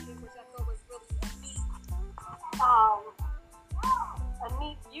conceded, which I thought was really a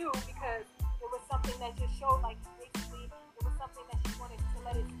neat view, because it was something that just showed, like, basically, it was something that she wanted to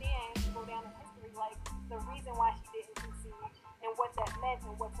let it stand and go down in history, like the reason why she didn't concede and what that meant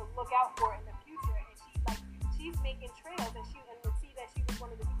and what to look out for in the future. And she's making trails, and to see that she was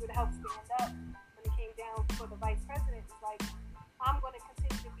one of the people to help stand up when it came down for the vice president. It's like, I'm going to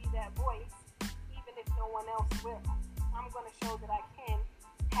continue to be that voice, even if no one else will. I'm going to show that I can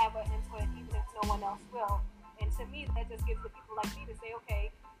have an input, even if no one else will. And to me, that just gives the people like me to say,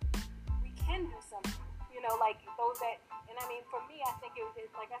 okay, we can do something. Like those that, and I mean, for me, I think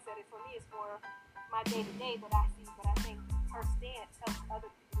it's like I said, for me, it's more my day-to-day that I see, but I think her stance helps other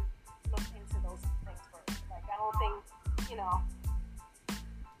people look into those things first. Like, I don't think,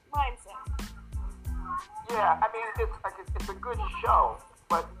 mindset. Yeah, I mean, it's a good show,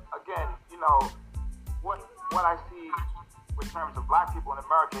 but again, what I see in terms of black people in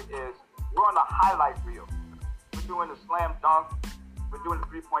America is we're on the highlight reel. We're doing the slam dunk, we're doing the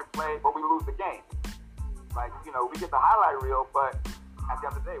 3-point play, but we lose the game. Like, we get the highlight reel, but at the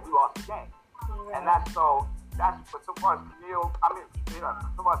end of the day, we lost the game. Yeah. And but so far as Camille,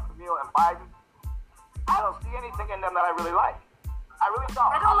 so far as Camille and Biden, I don't see anything in them that I really like. I really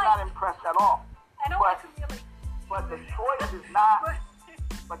don't. I'm not impressed at all. I don't like Camille. But the choice is not.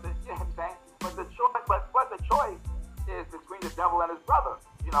 But the choice is between the devil and his brother.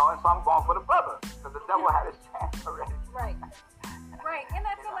 And so I'm going for the brother because the devil had his chance already. Right. Right. And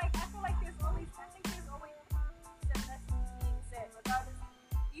I feel like there's always the message being said, regardless,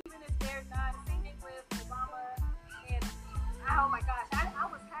 even if they're not singing with Obama. And oh my gosh, I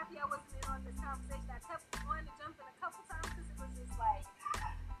was happy I wasn't in on this conversation. I kept wanting to jump in a couple times because it was just like,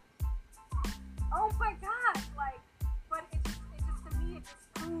 oh my gosh, but it just to me it just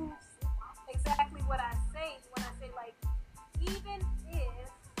proves exactly what I say when I say, like, even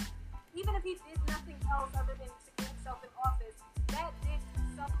if he did nothing else other than to get himself in office, that did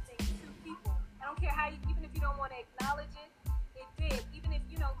something to people. I don't care how even if you don't want to acknowledge it, it did. Even if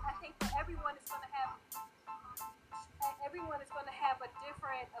I think for everyone it's going to have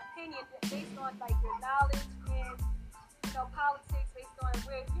different opinion based on like your knowledge and politics, based on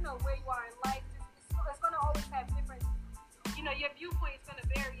where you are in life. It's going to always have different. Your viewpoint is going to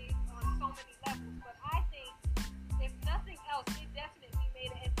vary on so many levels. But I think, if nothing else, it definitely made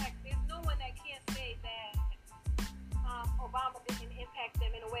an impact. There's no one that can't say that Obama didn't impact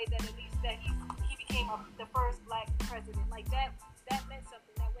them in a way that at least that he became the first black president. Like that meant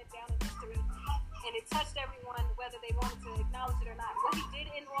something that went down in history, and it touched everyone, whether they wanted to acknowledge it or not. What he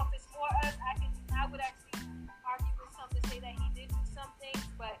did in office for us, I would actually argue with some to say that he did do some things,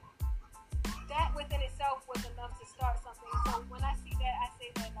 but that within itself was enough to start something. So when I see that, I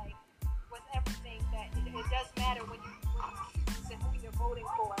say that like with everything that it does matter when you choose and who you're voting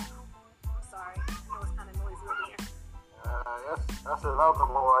for. I'm sorry, I know it's kind of noisy over here. That's another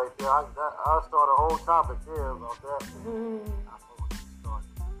one right there. I'll start a whole topic there about that.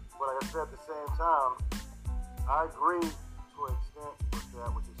 But like I said, at the same time, I agree to an extent with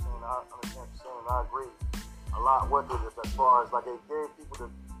that, what you're saying. I understand what you're saying, and I agree a lot with it as far as like it gave people the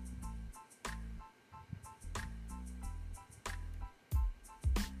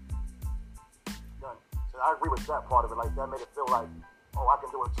So I agree with that part of it. Like that made it feel like, oh, I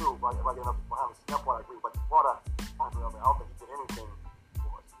can do it too. If I get enough behind the scene, that part I agree. But the part I don't think he did anything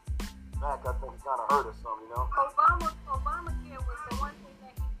for us. In fact, I think he kind of hurt us some, Obamacare was the one thing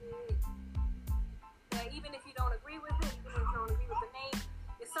that he did that even if you don't agree with it, even if you don't agree with the name,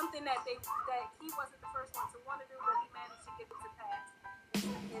 it's something that he wasn't the first one to want to do, but he managed to get it to pass.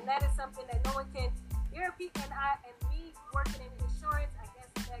 And that is something that no one can. There are people, and me working in insurance, I guess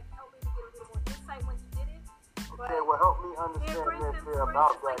that helped me to get a little more insight when you did it. Okay, well, help me understand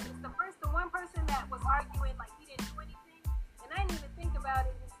about that. The one person that was arguing like he didn't do anything, and I didn't even think about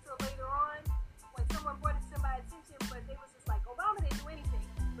it until later on when someone brought it to my attention, but they was just like, Obama didn't do anything.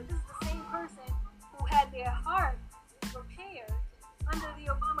 But this is the same person who had their heart repaired under the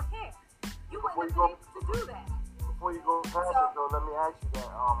Obamacare. You wouldn't have been able to do that. Before you go past it, though, let me ask you that.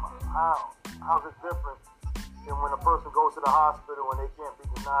 How's it different than when a person goes to the hospital and they can't be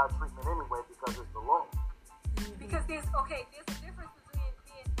denied treatment anyway because it's the law? Because there's a difference between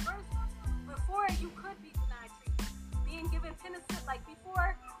being first, before you could be denied treatment, being given penicillin, like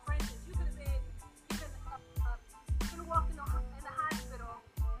before, for instance, you could have been given you could have walked in the hospital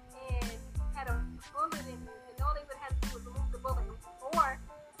and had a bullet in you, and all they would have to do was remove the bullet, or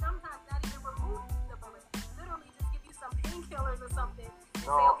sometimes not even remove the bullet, literally just give you some painkillers or something, and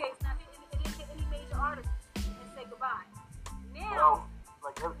say, okay, it's not hitting, it didn't hit any major arteries, and say goodbye. Now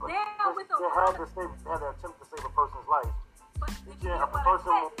with Obama, they had to attempt to save a person's life. But a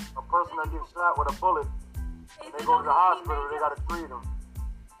person that gets shot with a bullet, and they go to the hospital, they got to treat them.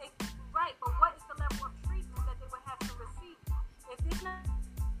 Right, but what is the level of treatment that they would have to receive? If it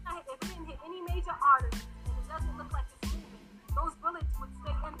didn't hit any major arteries, and it doesn't look like it's moving, those bullets would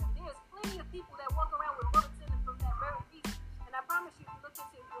stay in them. There's plenty of people that walk around with bullets in them from that very reason. And I promise you, if you look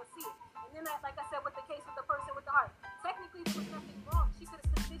into it, you'll see it. And then, like I said, with the case with the person with the heart, technically there was nothing wrong. She could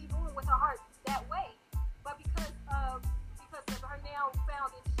have continued on with her heart that way. But because of her now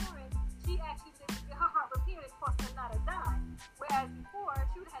found insurance, she actually was able to get her heart repaired. It cost her not a dime. Whereas before,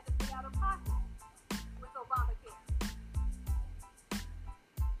 she would have had to pay out of pocket with Obamacare.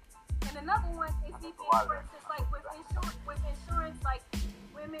 And another one is even, for instance, like with insurance, like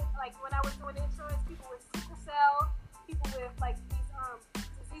women, like when I was doing insurance, people with sickle cell, people with like these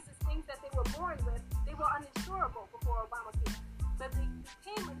diseases, things that they were born with, they were uninsurable before Obamacare. But they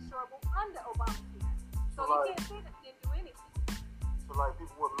became insurable under Obamacare. So you can't say that they didn't do anything. So like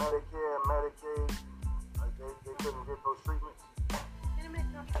people with Medicare and Medicaid, like they couldn't get those treatments?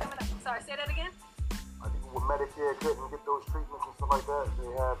 I'm sorry, say that again? Like people with Medicare couldn't get those treatments and stuff like that?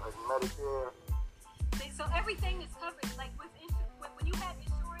 They had like Medicare. So everything is covered. Like with when you had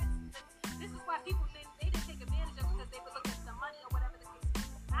insurance, this is why people they didn't take advantage of it because they would look at the money or whatever the case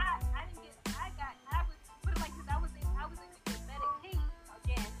is. I was put it like this, I was able to get Medicaid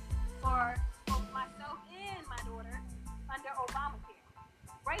again for both myself and my daughter under Obamacare.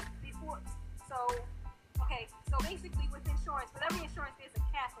 Right before. So basically with insurance, with every insurance there's a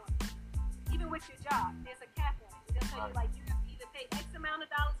cap on it. Even with your job, there's a cap on it. They'll tell you like you either pay X amount of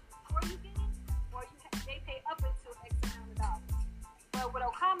dollars before you get it, or they pay up until X amount of dollars. But with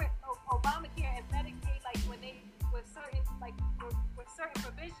Obamacare and Medicaid, like when they with certain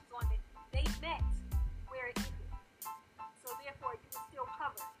provisions on it, they met where it ended. So therefore you were still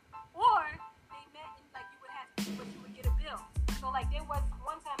covered. Or they met in like you would have to, but you would get a bill. So like there was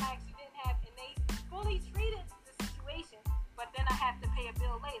one time I actually didn't have, and they fully treated the situation, but then I have to pay a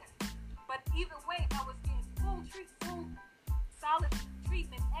bill later. But either way, I was getting full solid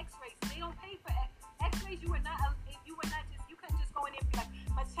treatment, X-rays. They don't pay for X-rays. You couldn't just go in there and be like,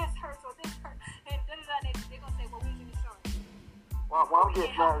 Well, I'm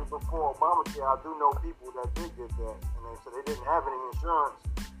getting that before Obamacare. I do know people that did get that, and they said they didn't have any insurance.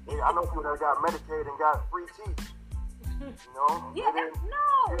 I know people that got Medicaid and got free teeth. You know? Yeah, they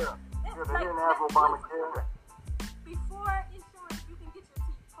didn't have Obamacare. Before insurance, you can get your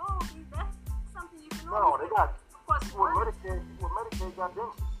teeth pulled. That's something you can No, they got people with Medicaid got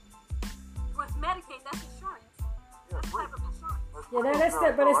dentures. With Medicaid, that's insurance. That's a type of insurance.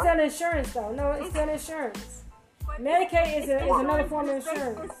 But it's still insurance, though. No, it's still insurance. Medicaid is another form of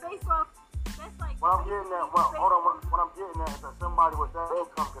insurance. It's based off. That's like. What I'm getting at, hold on. What I'm getting at is that somebody with that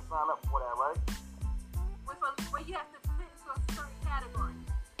income can sign up for that, right? Well, you have to fit into a certain category.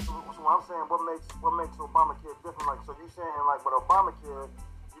 So what I'm saying, what makes Obamacare different? Like, so you saying like with Obamacare,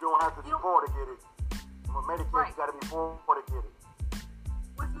 you don't have to be poor to get it. And with Medicaid, you got to be poor to get it.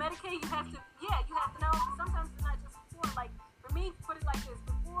 With Medicaid, you have to know. Sometimes it's not just poor. Like for me, put it like this: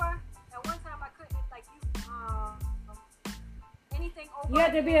 before, at one time I couldn't anything over. You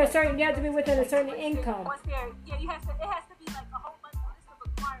have to be within a certain income. Yeah, it has to be like a whole bunch of list of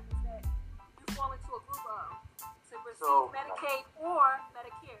requirements that you fall into a group of to receive Medicaid or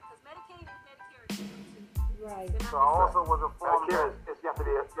Medicare, because Medicaid and Medicare are different too. Right. So also was a form Medicare is you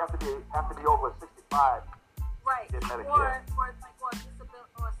have to be over 65. Right. Medicare. Or a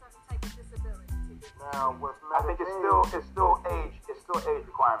disability or a certain type of disability. Now with Medicaid, I think it's still age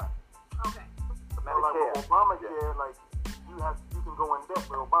requirement. Okay. Medicare. Like Obamacare, like you can go in debt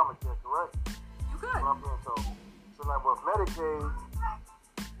with Obamacare, correct? You could. What I'm being told. So like with Medicaid,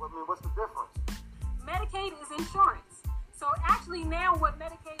 what's the difference? Medicaid is insurance. So actually now what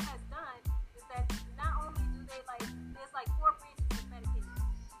Medicaid has done is that not only do they there's 4 branches of Medicaid.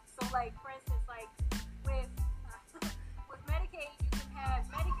 So like for instance, like with Medicaid you can have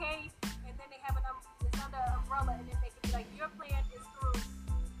Medicaid and then they have it's under an umbrella, and then they can be like your plan is through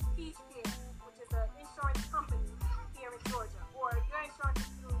Peach Care, which is an insurance company here in Georgia, or your insurance is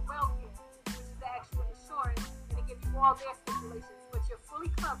through WellCare, which is the actual insurance, and they give you all their stipulations, but you're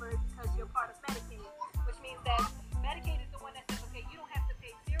fully covered because you're part of Medicaid, which means that Medicaid is the one that says, okay, you don't have to pay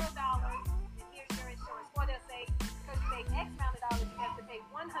 $0, and here's your insurance. Or they'll say, because you make X amount of dollars, you have to pay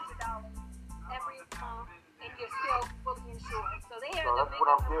 $100 every month, and you're still fully insured. So they are the big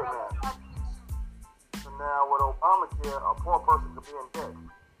umbrella of the insurance. So now with Obamacare, a poor person could be in debt.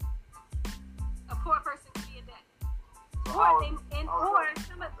 A poor person could be in debt. So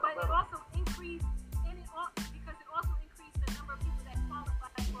But it also increased, because it also increased the number of people that qualify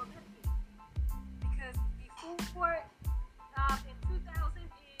for Medicaid. Because before, in 2013,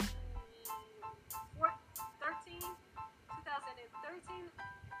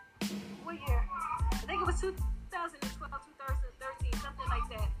 what year? I think it was 2012, 2013, something like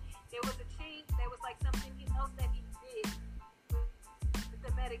that. There was a change. There was like something else that he did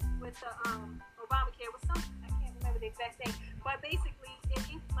with the Obamacare. Was something I can't remember the exact thing, but basically it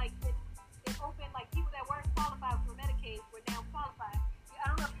opened like people that weren't qualified for Medicaid were now qualified. I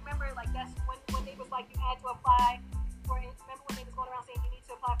don't know if you remember, like that's when they was like you had to apply for. Remember when they was going around saying you need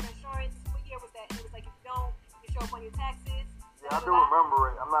to apply for insurance? What year was that? It was like if you don't, you show up on your taxes. Yeah, I do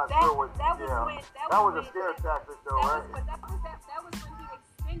remember it. I'm not sure what. That was a scare tactic, though, right? That was when he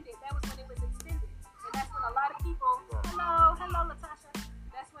extended. That was when it was extended, and that's when a lot of people. Yeah. Hello, Latasha.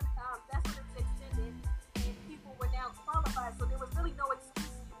 That's when it was extended, and people were now qualified. So there was really no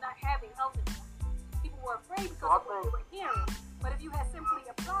excuse for not having health insurance. People were afraid because of what they were hearing. But if you had simply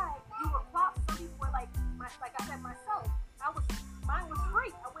applied, you were qualified. Some people were like I said myself. Mine was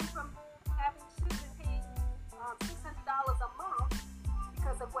free. I went from should have been paying $600 a month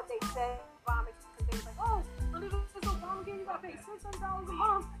because of what they said. Because they were like, oh, well, if it's Obamacare, you gotta pay $600 a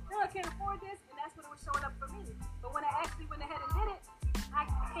month. I can't afford this, and that's when it was showing up for me. But when I actually went ahead and did it, I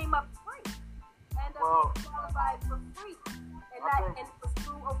came up free. I ended up being qualified for free, and it was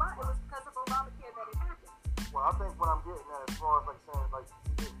through Obama. It was because of Obamacare that it happened. Well, I think what I'm getting at, as far as like saying like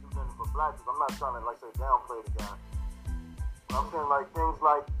he didn't do nothing for black people, I'm not trying to like say downplay the guy. But I'm saying like things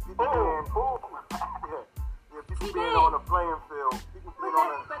like people being people being on the playing field, people being on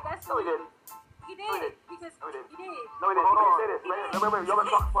the. But that's no, he didn't. He did because he did. No, he didn't. You can say this. Wait. Y'all been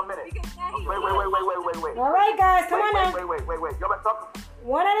talking for a minute. Wait. All right, guys, come on now. Wait. Y'all been talking.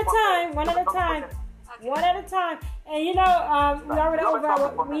 One at a time. And you know, we already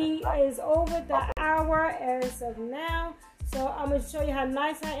is over the hour as of now. So I'm gonna show you how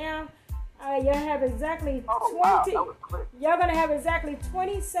nice I am. You'll have exactly 20. You're gonna have exactly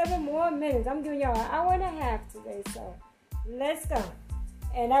 27 more minutes. I'm giving y'all an hour and a half today. So let's go.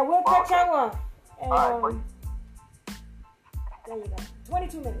 And I will cut y'all off. There you go.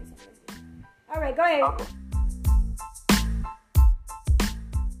 22 minutes. All right, go ahead. Okay.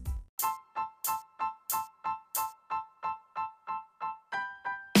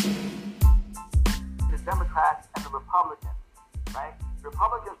 Democrats and the Republicans, right?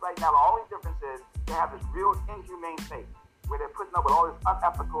 Republicans right now, the only difference is they have this real inhumane faith where they're putting up with all this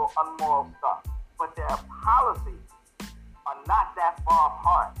unethical, unmoral stuff. But their policies are not that far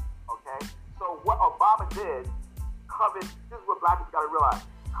apart, okay? So what Obama did covered, this is what black people got to realize,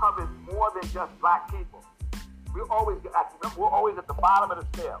 covered more than just black people. We're always at the bottom of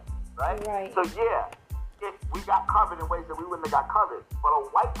the scale, right? Right. So yeah, we got covered in ways that we wouldn't have got covered. But a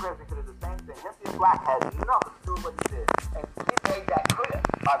white president could do the same thing. Him being black has nothing to do with what he did. And he made that clear,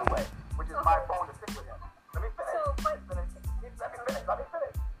 by the way, which is my phone to stick with him. Let me finish. Let me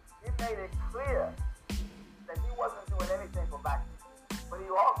finish. He made it clear that he wasn't doing anything for black people. But he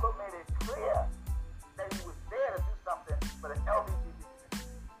also made it clear that he was there to do something for the LGBT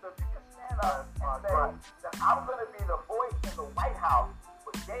community. So if you can stand up and say that I'm going to be the voice in the White House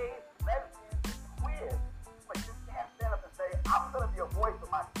for gays, lesbians, and queers, but you can't stand up and say, I'm going to be a voice for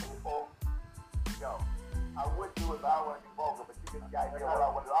my people. Yo, I would do it, but I don't want to be vulgar, but you get the idea what I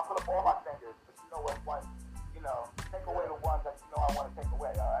want to do. I'll put up all my fingers, but you know what, take away the ones that you know I want to take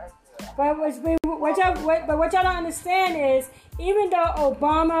away, all right? Yeah. But what y'all don't understand is, even though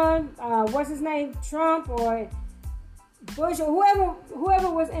Obama, what's his name, Trump or Bush or whoever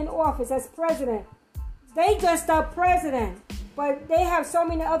was in office as president, they just are president. But they have so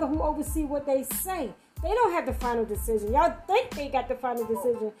many other who oversee what they say. They don't have the final decision. Y'all think they got the final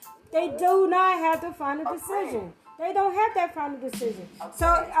decision. They do not have the final decision. They don't have that final decision. So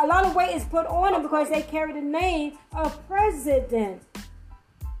a lot of weight is put on them because they carry the name of president.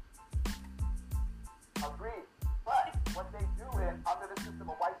 Agreed. But what they do is, under the system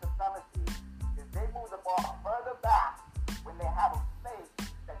of white supremacy, is they move the ball further back when they have a faith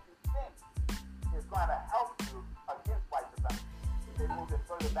that you think is going to help you against white supremacy. They move it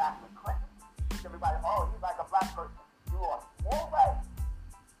further back with Clinton. Everybody, he's like a black person. You are more right.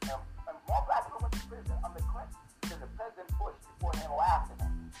 And more black people went to prison under Clinton than the President Bush before him or after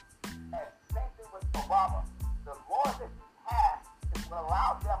him. And same thing with Obama. The laws that he passed is what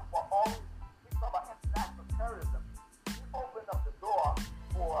allowed them for all these, we talk about international terrorism. He opened up the door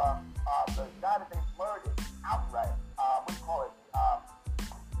for the guy that they murdered outright. What do you call it?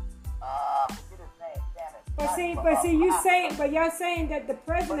 Forget his name, damn it. But y'all saying that the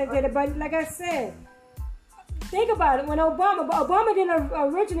president did it, but like I said, think about it. When Obama didn't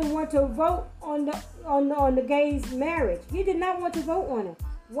originally want to vote on the gays' marriage. He did not want to vote on it.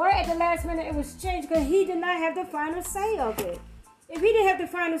 Why at the last minute it was changed? Because he did not have the final say of it. If he didn't have the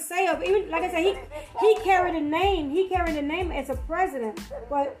final say of it, even like I said, he carried a name. He carried a name as a president.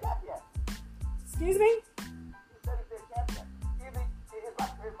 But excuse me.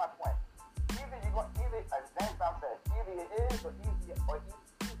 Here's my point. As James Brown says, either it is or easy, isn't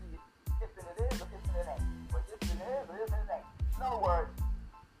it is or isn't it ain't. But isn't it is or isn't it ain't. In other words,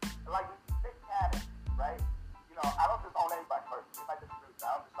 like Nick Cannon, right? I don't just own anybody personally. You might disagree with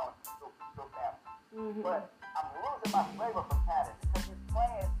that. I don't just own Bill Campbell. Mm-hmm. But I'm losing my flavor from Cannon because he's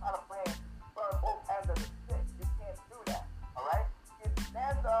trying to play burn both ends of the stick. You can't do that, all right? You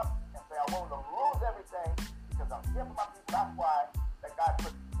stand up and say, I'm willing to lose everything because I'm here for my people. That's why that guy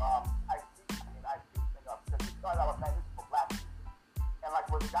put Ice thing up because he started out saying this is for black people. And like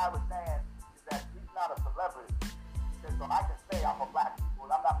what the guy was saying is that he's not a celebrity. He said, so I can say I'm for black people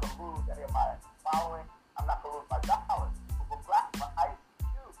and I'm not going to lose any of my following. I'm not going to lose my dollars. But for Ice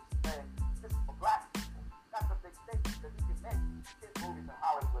Cube to say this is for black people, that's a big statement because he can make his movies in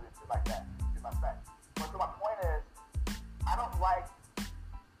Hollywood and shit like that. See my friend. But so my point is, I don't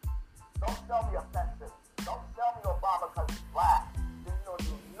sell me offensive. Don't sell me Obama because he's black. Then you don't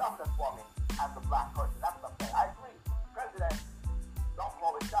do nothing for me as a black person. That's what I'm saying. I agree. Presidents don't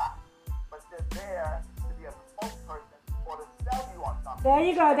blow the shot, but they're there to be a spokesperson or to sell you on something. There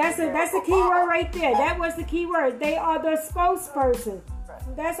you go. That's the key word right there. That was the key word. They are the spokesperson.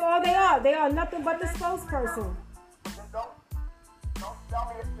 That's all they are. They are nothing but the spokesperson. But then don't tell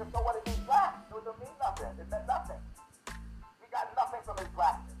me just know what it means black. It doesn't mean nothing. It meant nothing. We got nothing from his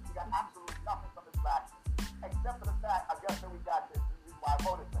blackness. We got absolutely nothing from his blackness. Except for the fact, I guess that we got this. This is why I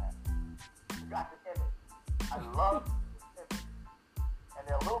voted for him. We got the image. I love his image. And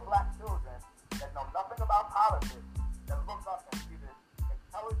there are little black children that know nothing about politics that look up and see this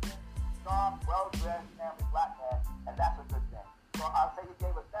intelligent, strong, well-dressed, family black man, and that's a good thing. So I'll say he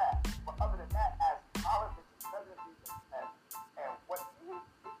gave us that. But other than that, as politics and presidency and what he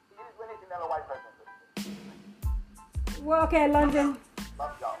didn't do anything that a white president did. Well, okay, London.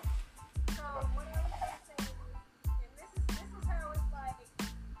 Love y'all.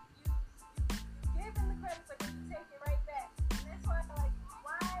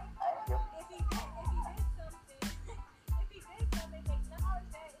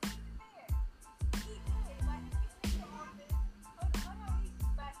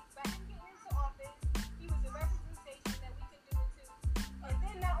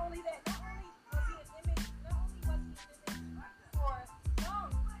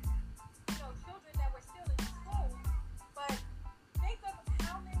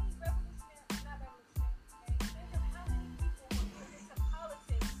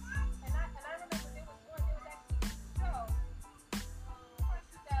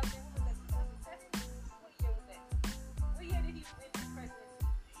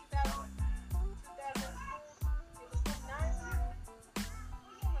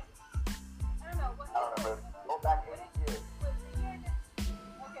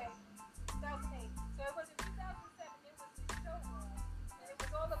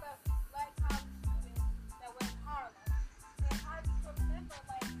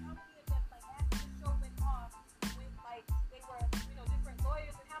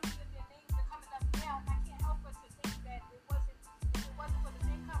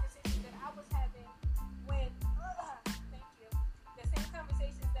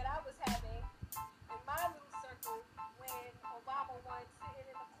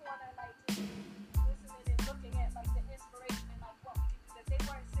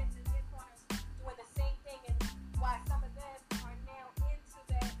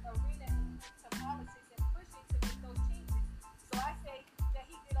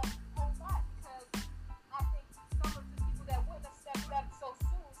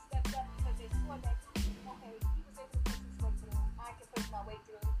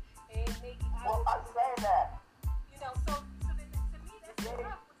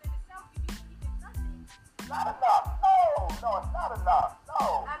 not enough. No, it's not enough.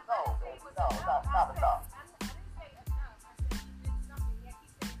 No, I didn't say it was no, enough. that's not enough. I didn't say enough. I said he did something. Yeah, he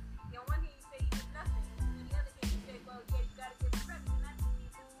said, on one hand you say he did nothing, and on the other hand you say, well, yeah, you got to give credit, and that means he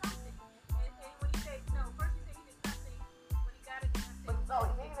did something. And when you say, no, first you say he did nothing, when he got it, I said, But no,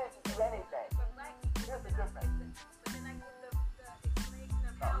 he didn't do anything. but black people, Here's the difference. but then I give the explanation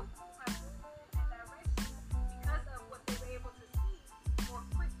of how I moved in that direction because of what they were able to see more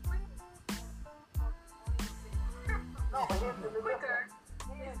quickly. No, but here's the Quicker. difference.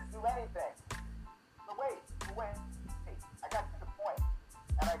 He didn't do anything. So wait. I got to the point,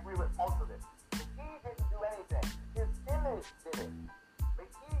 and I agree with most of it. But he didn't do anything. His image did it. But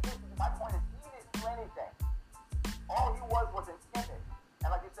my point is, he didn't do anything. All he was an image. And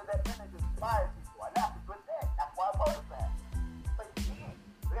like you said, that image inspires people. And that's a good thing. That's why I was a fan. But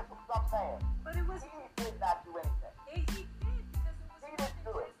that's what I'm saying. But it was, He did not do anything. he did because it was He more didn't than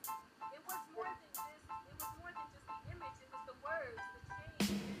do it. just, it was more than this, it was more than just the image, it was the words, the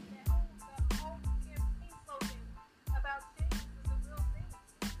change, and the whole campaign slogan about change was a real thing.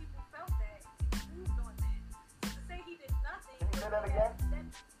 People felt that, people moved on that. So to say he did nothing, Can you say that again?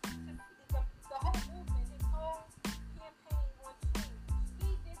 The whole movement, his whole campaign on change, he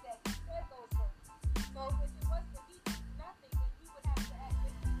did that, he said those words. So if it was that he did nothing, then he would have to act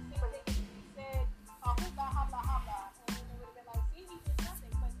the same thing if he said, hoopla, hoopla, hoopla, and then it would have been like, see, he did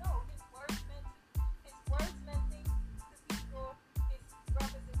nothing. But no, his words meant things to people, his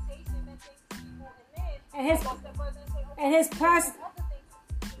representation meant things to people, and then And his- I go step further and say, okay, and his there's pos- other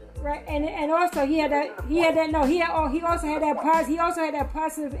things. Right, and also he also had that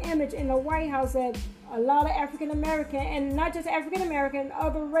positive image in the White House that a lot of African American, and not just African American,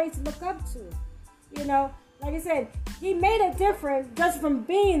 other race look up to. You know, like I said, he made a difference just from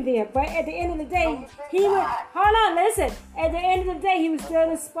being there. But at the end of the day, he was. Hold on, listen. At the end of the day, he was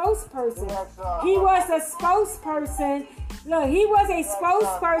still a spokesperson. He was a spokesperson. Look, he was a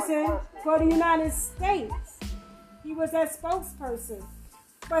spokesperson for the United States. He was that spokesperson.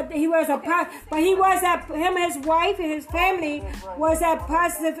 But he was him and his wife and his family was that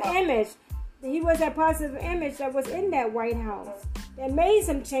positive image. He was that positive image that was in that White House. That made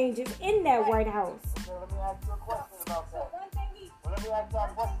some changes in that White House. Okay, let me ask you a question about So that. one thing he, Well, let me ask you a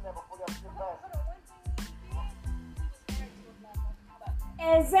question there before you get hold back. on, one thing he did, he was married to a black woman. How about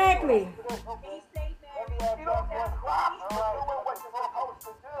that? Exactly. And Okay. he stayed Let me married. ask You you a don't have question. props for All right. doing what you're supposed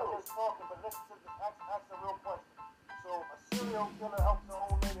to do. I'm just talking, but listen to this. Ask a real question. So a serial killer helps an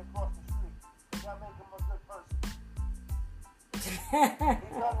old lady across the street. Does that make him a good person?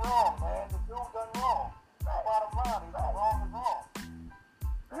 He done wrong, man. The dude done wrong. Bottom line, he's wrong is wrong.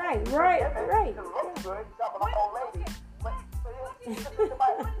 Right. It looks good. He's helping an old lady. But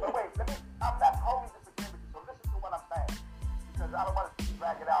wait, I'm not totally disagreeing with you. So listen to what I'm saying. Because I don't want to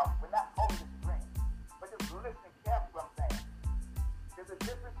drag it out. We're not totally disagreeing. But just listen carefully what I'm saying. There's a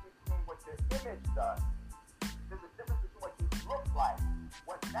difference between what your image does. There's a difference between what you look like,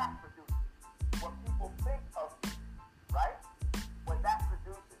 what that produces, what people think of you, right? What that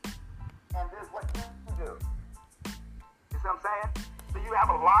produces. And there's what you do. You see what I'm saying? So you have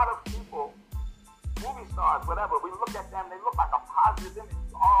a lot of people, movie stars, whatever, we look at them, they look like a positive image.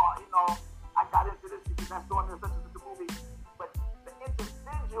 Oh, I got into this because I saw this, such as the movie. But the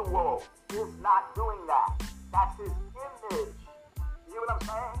individual is not doing that. That's his image. You hear what I'm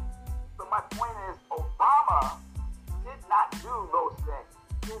saying? So my point is, Obama did not do those things.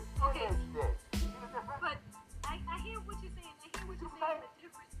 His image did. You see the difference? But I hear what you're saying. The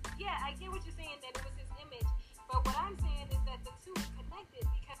difference. Yeah, I get what you're saying, that it was his image. But what I'm saying is that the two are connected,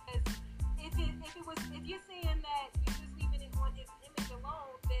 because if you're saying that you're just leaving it on his image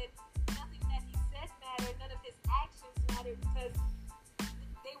alone, then nothing that he said mattered, none of his actions mattered, because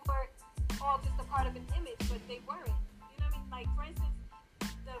they were all just a part of an image, but they weren't. You know what I mean? Like, for instance,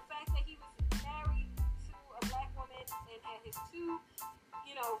 the fact that he was married to a black woman and had his two,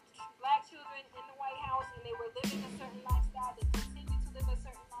 black children in the White House, and they were living a certain lifestyle, they continued to live a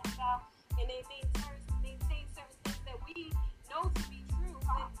certain lifestyle, and they maintain certain things that we know to be true.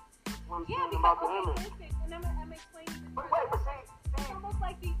 And, yeah, because, listen, and I'm explaining this. But wait, it's almost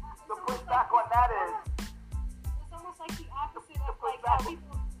like the pushback on that is, it's almost like the opposite of like how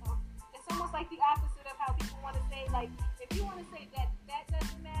people. It's almost like the opposite of how people want to say, like, if you want to say that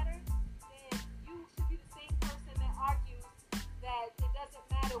doesn't matter, then you should be the same person that argues that it doesn't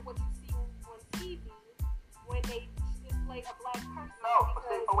matter what you see on TV when they display a black person. no,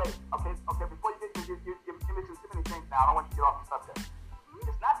 wait, okay, before you get, you're mixing too many things now. I don't want you to get off the subject.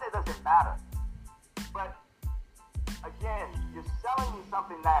 It's not that it doesn't matter, but again, you're selling me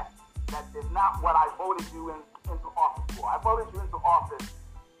something that is not what I voted you into office for. I voted you into office.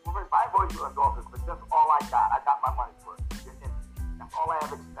 Well, first, I voted you into office, but that's all I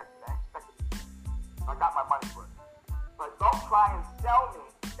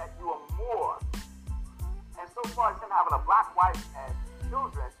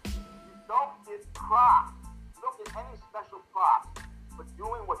props. You don't get any special props for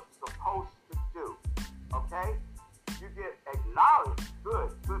doing what you're supposed to do. Okay? You get acknowledged. Good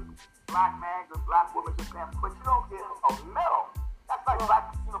black man, good black woman, good man, but you don't get a medal. That's like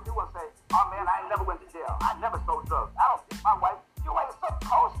black, people say, oh man, I never went to jail. I never sold drugs. I don't beat my wife. You ain't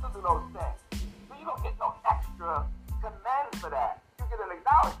supposed to do those things. So you don't get no extra commend for that. You get an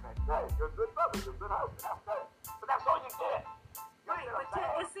acknowledgement. Hey, you're a good brother, you're a good husband. That's good. But that's all you get. Right,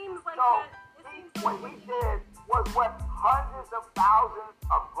 but it seems like so that. What we did was what hundreds of thousands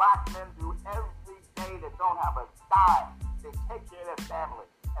of black men do every day that don't have a dime. They take care of their family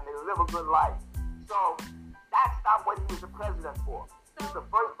and they live a good life. So that's not what he was the president for. He was the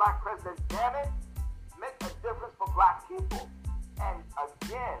first black president. Damn it, make a difference for black people. And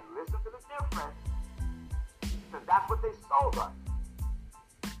again, listen to the difference, because that's what they sold us.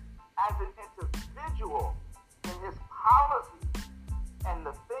 As an individual, in his policies and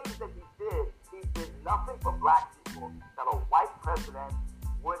the things that he did nothing for black people that a white president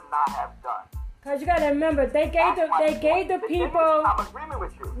would not have done. Because you got to remember, they gave the people. I'm agreeing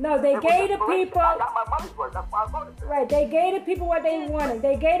with you. No, they gave the people. I got my money's worth. That's why I voted for it. Right, they gave the people what they wanted.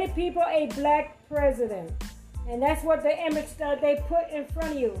 They gave the people a black president. And that's what the image that they put in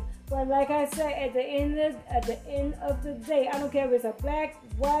front of you. But like I said, at the end of the day, I don't care if it's a black,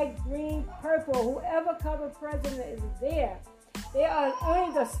 white, green, purple, whoever color president is there, they are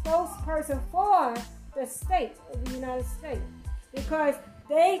only the spokesperson for the state of the United States. Because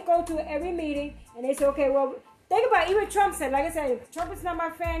they go to every meeting and they say, okay, well, think about it, even Trump said, like I said, Trump is not my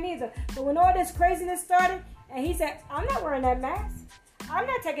fan either. But when all this craziness started, and he said, I'm not wearing that mask. I'm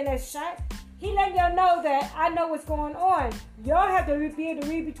not taking that shot. He letting y'all know that I know what's going on. Y'all have to be able to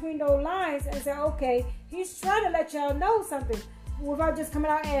read between those lines and say, okay, he's trying to let y'all know something without just coming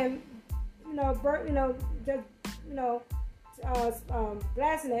out and,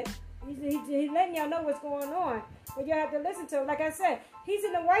 blasting it. He's letting y'all know what's going on. But you have to listen to him. Like I said, he's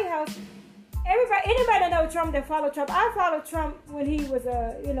in the White House. Anybody that knows Trump, that follow Trump. I followed Trump when he was,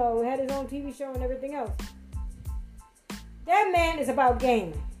 had his own TV show and everything else. That man is about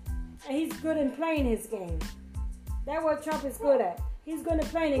gaming. And he's good in playing his game. That's what Trump is good at. He's good at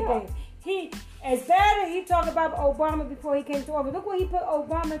playing his game. He, as bad as he talked about Obama before he came to office, look what he put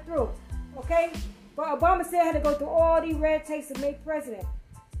Obama through. Okay? But Obama still had to go through all these red tapes to make president.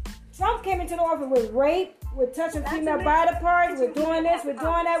 Trump came into the office with rape, with touching female body parts, with doing this, with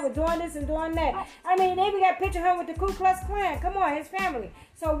doing that, with doing this and doing that. I mean, they even got a picture of him with the Ku Klux Klan. Come on, his family.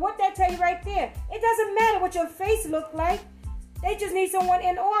 So what that tell you right there? It doesn't matter what your face look like. They just need someone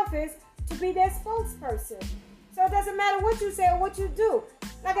in office to be their spokesperson. So it doesn't matter what you say or what you do.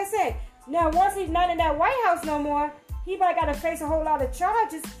 Like I said, now once he's not in that White House no more, he might got to face a whole lot of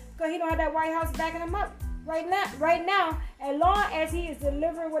charges because he don't have that White House backing him up. Right now, as long as he is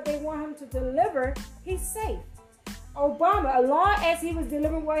delivering what they want him to deliver, he's safe. Obama, as long as he was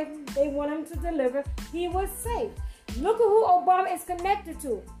delivering what they want him to deliver, he was safe. Look at who Obama is connected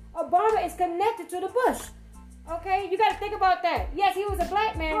to. Obama is connected to the Bush. Okay, you got to think about that. Yes, he was a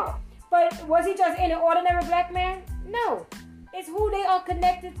black man, but was he just any ordinary black man? No. It's who they are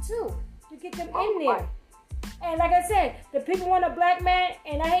connected to get them in there. And like I said, the people want a black man,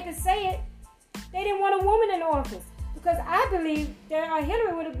 and I hate to say it, they didn't want a woman in office. Because I believe that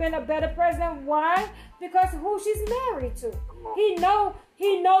Hillary would have been a better president. Why? Because of who she's married to.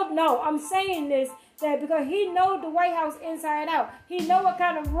 I'm saying this, that because he knows the White House inside out. He knows what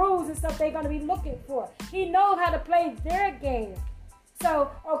kind of rules and stuff they're going to be looking for. He knows how to play their game.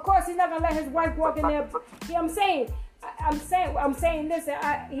 So, of course, he's not going to let his wife walk in there. I'm saying this.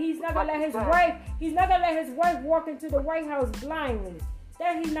 He's not going to let his wife walk into the White House blindly.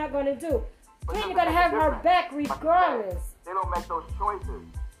 That he's not going to do. He's going to have her back regardless. They don't make those choices.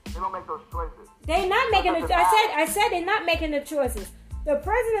 They're not making the. I said they're not making the choices. The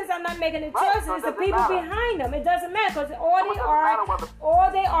presidents are not making the choices. It's the people behind them. It doesn't matter because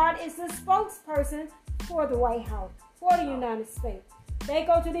all they are is the spokesperson for the White House, for the United States. They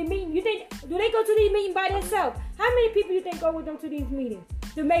go to the meeting. Do they go to these meetings by themselves? How many people you think go with them to these meetings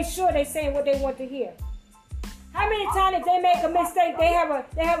to make sure they're saying what they want to hear? How many times if they make a mistake, they have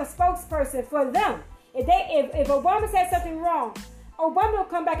a spokesperson for them? If Obama said something wrong, Obama will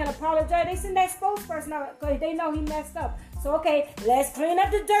come back and apologize. They send that spokesperson out because they know he messed up. So, okay, let's clean up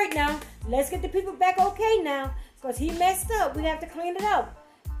the dirt now. Let's get the people back okay now because he messed up. We have to clean it up.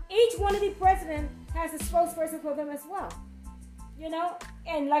 Each one of the presidents has a spokesperson for them as well.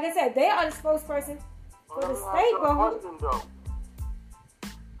 And like I said, they are the spokesperson for the state.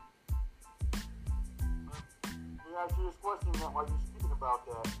 Let me ask you this question now while you're speaking about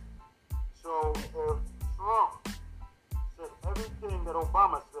that. So if Trump said everything that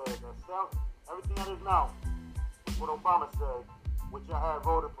Obama said, everything out of his mouth is what Obama said, would y'all have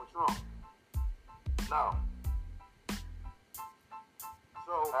voted for Trump? No.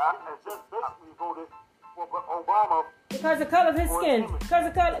 So, just basically voted for Obama. Because the color of his skin. Because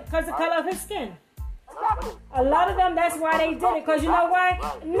the color of his skin. Exactly. A lot of them, that's why they did it. Because you know why?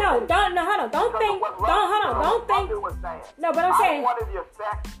 No, hold on. Don't think. No, but I'm saying. I wanted the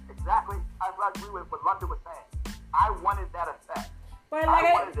effect, exactly. I agree with what London was saying. I wanted that effect. But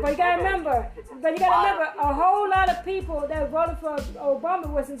you gotta remember, a whole lot of people that voted for Obama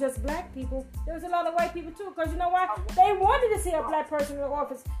wasn't just black people. There was a lot of white people too. Because you know why? They wanted to see a black person in the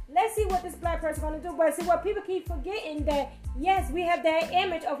office. Let's see what this black person gonna do. But see, what people keep forgetting that yes, we have that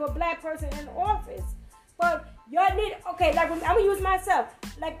image of a black person in office. But y'all need, okay, like I'm gonna use myself.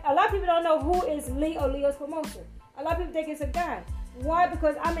 Like a lot of people don't know who is Lee or Leo's promotion. A lot of people think it's a guy. Why?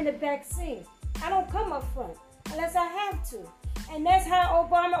 Because I'm in the back scene. I don't come up front unless I have to. And that's how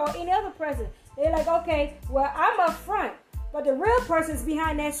Obama or any other president, they're like, okay, well, I'm up front, but the real person is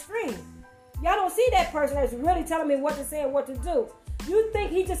behind that screen. Y'all don't see that person that's really telling me what to say and what to do. You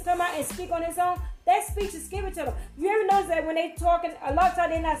think he just come out and speak on his own? That speech is given to them. You ever notice that when they talking, a lot of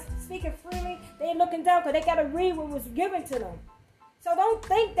times they're not speaking freely, they're looking down because they got to read what was given to them. So don't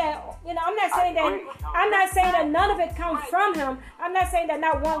think that, I'm not saying that none of it comes from him. I'm not saying that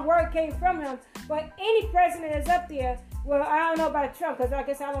not one word came from him. But any president that's up there, well, I don't know about Trump because like I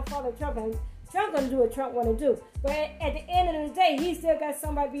guess I don't follow Trump. And Trump going to do what Trump want to do. But at the end of the day, he still got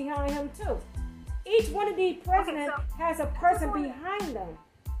somebody behind him too. Each one of these presidents has a person behind them.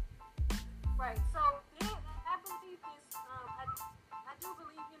 Right. So I believe this. I do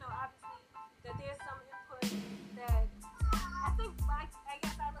believe, obviously that there's some input that I think. I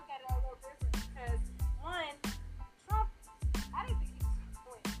guess I look at it a little different because one, Trump, I didn't think he was going to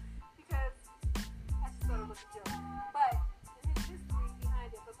win because I just thought it was a joke. But in his history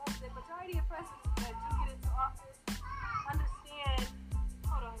behind it, but the majority of presidents that do get into office understand.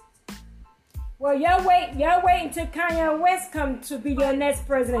 Hold on. Well, y'all wait until Kanye West come to be your next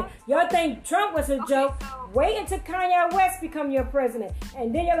president. Y'all think Trump was a joke. Wait until Kanye West become your president.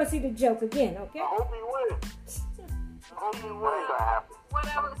 And then y'all gonna see the joke again, okay? I hope he wins. I hope he wins. What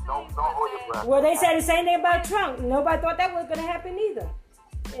I was saying was that... Well, they said the same thing about Trump. Nobody thought that was gonna happen either.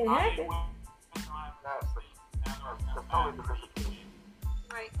 It happened.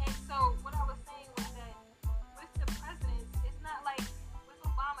 Right, and so what I was saying was that with the presidents, it's not like with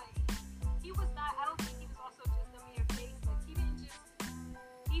Obama, he was not, I don't think he was also just a mere face. Like he didn't just,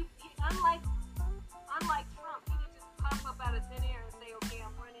 he unlike Trump, he didn't just pop up out of thin air and say, okay,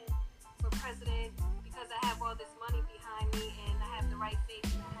 I'm running for president because I have all this money behind me and I have the right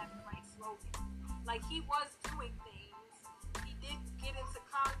face and I have the right slogan. Like he was doing things. He did get into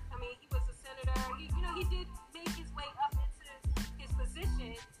he was a senator. He did make his way up into his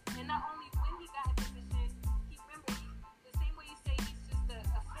position, and not only when he got in position, the same way you say he's just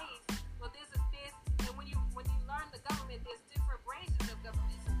a face. Well, there's and when you learn the government, there's different branches of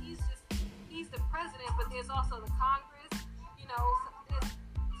government. So he's the president, but there's also the Congress.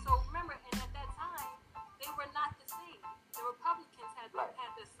 So remember, and at that time, they were not the same. The Republicans had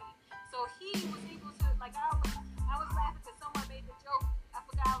the seat. So he was able to, like I was laughing because someone made the joke. I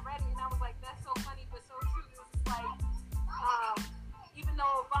forgot already, and I was like, that's so funny, but so true. It was like, even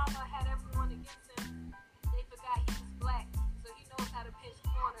though Obama had everyone against him, they forgot he was black, so he knows how to pinch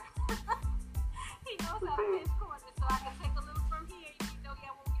corner. He knows how to pinch corner, so I can take a little from here, y'all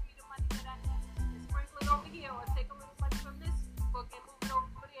won't give me the money that I have, and sprinkle it over here, or take a little money from this book and move it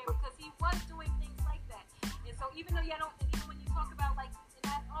over there, because he was doing things like that. And so even though y'all don't, when you talk about, like,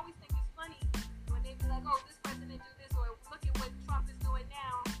 and I always think it's funny, when they be like, oh, this president do this, or look at what Trump is doing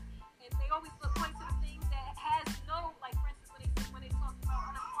now, and they always point to the things that has no, like, for instance, when they talk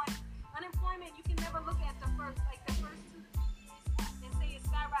about unemployment, you can never look at the first 2 to 3 years and say it's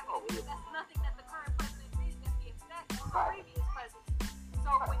skyrocketing, because that's nothing that the current president did. That's the effect of the previous president.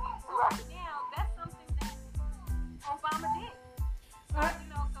 So when you talk now, that's something that Obama did.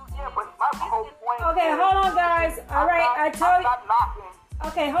 But my whole point. Okay, hold on, guys. All right, I told you. I'm not knocking.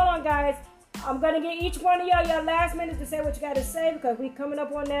 Okay, hold on, guys. I'm going to get each one of y'all your last minute to say what you got to say because we're coming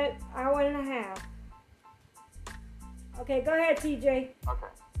up on that hour and a half. Okay, go ahead, TJ.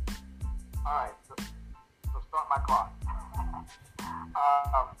 Okay. All right. So start my clock.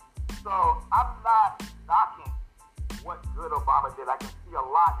 So I'm not knocking what good Obama did. I can see a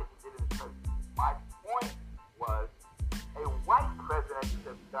lot that he did in his presidency. My point was a white president should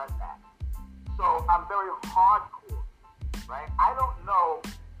have done that. So I'm very hardcore, right? I don't know.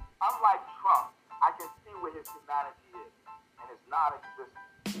 Unlike Trump, I can see where his humanity is, and it's not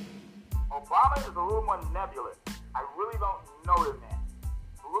existent. Obama is a little more nebulous. I really don't know the man.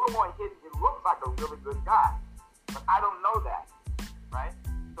 A little more hidden. He looks like a really good guy. But I don't know that, right?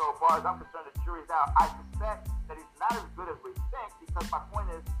 So as far as I'm concerned, the jury's out. I suspect that he's not as good as we think, because my point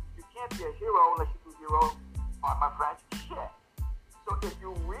is, you can't be a hero unless you do hero, my French, shit. So if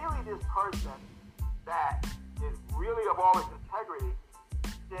you really this person that is really of all his integrity,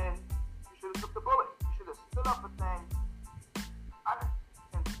 then you should have took the bullet. You should have stood up for things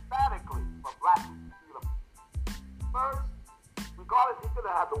emphatically for black people. First, regardless, he could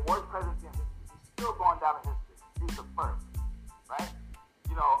have had the worst presidency in history. He's still going down in history. He's the first, right?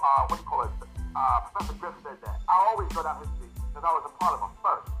 You know, what do you call it? Professor Griff said that. I always go down history because I was a part of a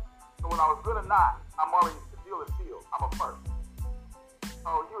first. So when I was good or not, I'm already the deal is sealed. I'm a first. So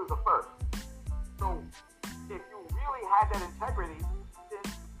he was the first. So if you really had that integrity, then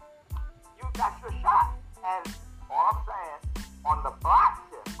you got your shot. And all I'm saying, on the black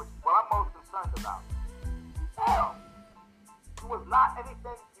tip, which is what I'm most concerned about, he failed. It was not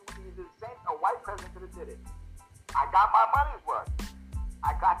anything, he was the same, a white president could have did it. I got my money's worth.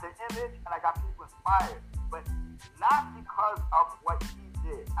 I got the image and I got people inspired. But not because of what he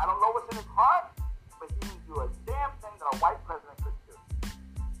did. I don't know what's in his heart, but he didn't do a damn thing that a white president could do.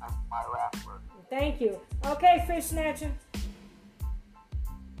 That's my last word. Thank you. Okay, Fish Snatcher.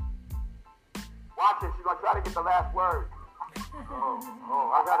 Watch it. She's going to try to get the last word. I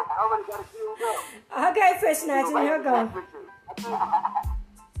already got it queued up. Okay, Fish Snatcher, here you go.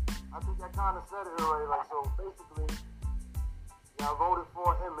 I think I kind of said it already. Like, so basically, y'all voted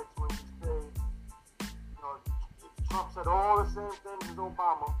for image when you stayed. You know, if Trump said all the same things as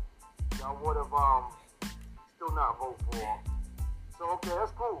Obama, y'all would have still not vote for him. So okay,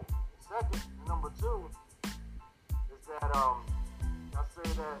 that's cool. Second, number two is that y'all say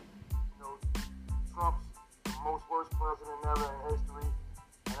that Trump's the most worst president ever in history,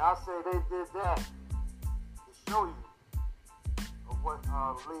 and I say they did that to show you of what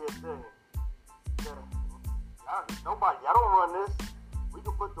Leah said. Nobody, I don't run this. We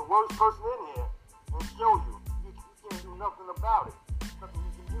can put the worst person in here and show you. You can't do nothing about it. There's nothing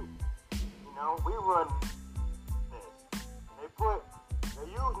you can do. You know, we run this. And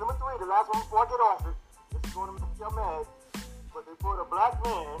they use number three, the last one before I get off it. This is going to make y'all mad, but they put a black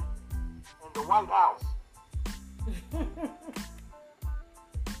man in the White House.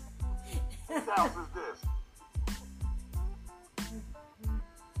 Whose house is this?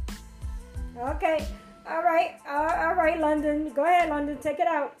 Okay. All right, London. Go ahead, London. Take it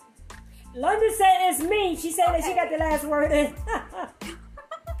out. London said it's me. She said that she got the last word in.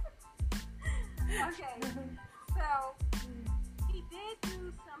 Okay. So he did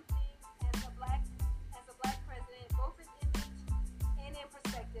do something as a black president, both in image and in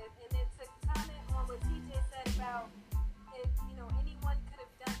perspective. And then to comment on what TJ said about if anyone could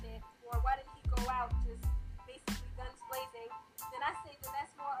have done it, or why did he go out just basically guns blazing, then I say that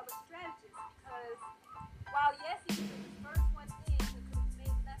that's more of a strategist, because while yes, he was the first one in and could have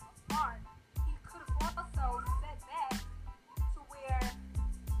made less of a mark, he could have also set back to where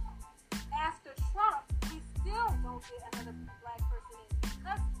after Trump, we still don't get another black person in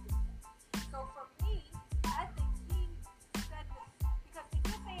because he did that. So for me, I think he set this, because if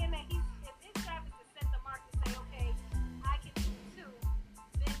you're saying that if his job is to set the mark to say, okay, I can do it too,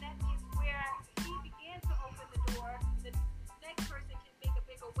 then that is where he began to open the door. The next person can make a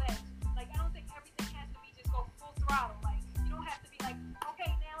bigger wedge. Like, I don't think everything has to be just go full throttle. Like, you don't have to be like,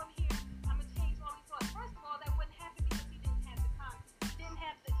 okay, now I'm here, I'm gonna change all these laws. First of all, that wouldn't happen because he didn't have the Congress.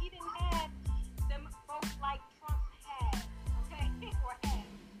 He didn't have them both like Trump had, okay, or had.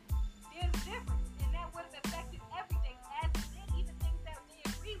 There's a difference, and that would have affected everything. As it did, even things that they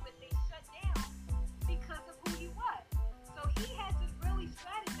agree with, they shut down because of who he was. So he had to really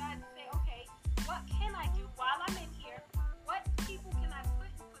strategize and say, okay, what can I do while I'm in here? What people can I put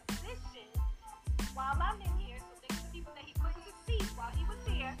in position while I'm in here? So think of the people that he put into seats while he was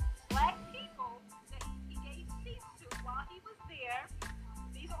there, black people that he gave seats to while he was there.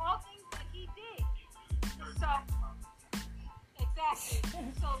 These are all things that he did. So, exactly.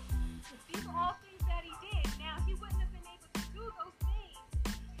 So, these are all things that he did. Now, he wouldn't have been able to do those things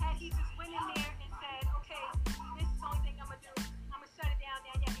had he just went in there and said, okay, this is the only thing I'm going to do. I'm going to shut it down.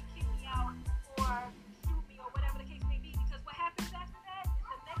 Now y'all can kick me out or shoot me or whatever the case may be. Because what happens after that is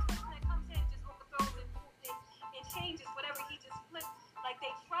the next person that comes in just overthrows and changes whatever he just flipped, like they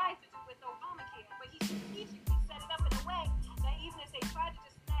tried to do with Obamacare. But he strategically set it up in a way that even if they tried to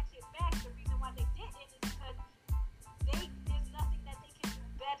just snatch it back, the reason why they didn't is because there's nothing that they can do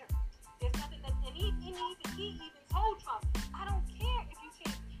better. There's nothing that, and he even told Trump, I don't care if you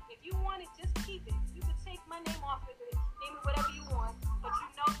change, if you want it, just keep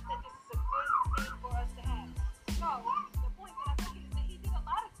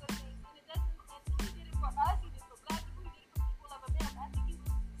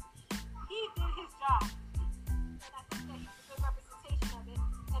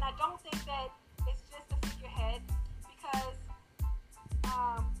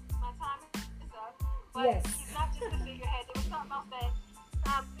But yes. He's not just a figurehead. There was something else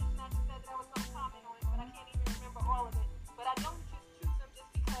that Ms. Matthews said that I was going to comment on it, but I can't even remember all of it. But I don't just choose them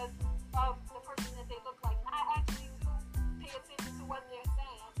just because of the person that they look like. I actually do pay attention to what they're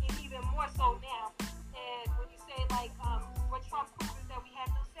saying, and even more so now. And when you say, like, what Trump proves that we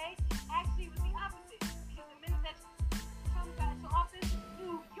have no say, actually it was the opposite. Because the minute that Trump got into office,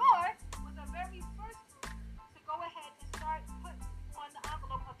 New York was the very first group to go ahead and start putting on the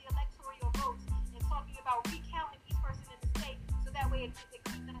envelope of the electoral votes and talking about recounting each person in the state, so that way it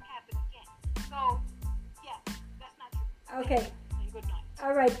could not happen again. So, yeah, that's not true. Okay. And good night.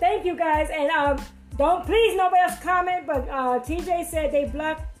 All right, thank you guys, and don't please nobody else comment. But TJ said they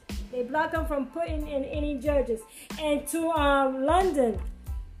blocked them from putting in any judges. And to London,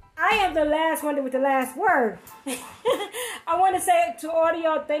 I am the last one with the last word. I want to say to all of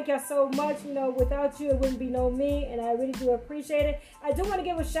y'all, thank y'all so much. You know, without you, it wouldn't be no me, and I really do appreciate it. I do want to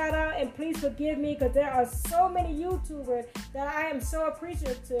give a shout out, and please forgive me, because there are so many YouTubers that I am so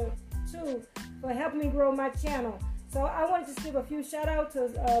appreciative to for helping me grow my channel. So I want to just give a few shout outs to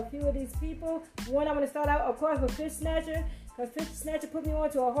a few of these people. One, I want to start out, of course, with Fish Snatcher, because Fish Snatcher put me on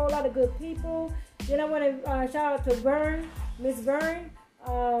to a whole lot of good people. Then I want to shout out to Vern, Miss Vern,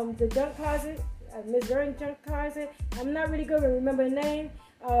 the Junk Closet, Miss Vern Junk Closet. I'm not really good at remembering the name.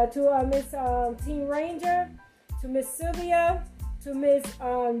 To Miss Team Ranger, to Miss Sylvia, to Miss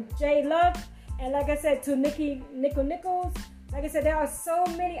J Love, and like I said, to Nichols. Like I said, there are so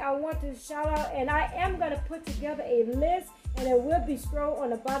many I want to shout out, and I am going to put together a list, and it will be scrolled on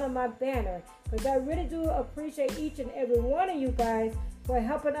the bottom of my banner, because I really do appreciate each and every one of you guys for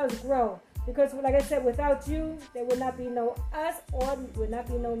helping us grow. Because like I said, without you, there would not be no us, or would not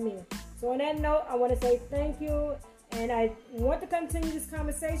be no me. So on that note, I want to say thank you, and I want to continue this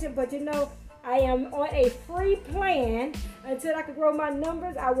conversation, but you know, I am on a free plan. Until I can grow my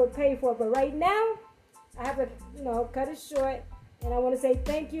numbers, I will pay for it. But right now, I have to, cut it short, and I want to say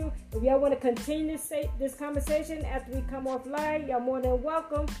thank you. If y'all want to continue this conversation after we come off live, y'all more than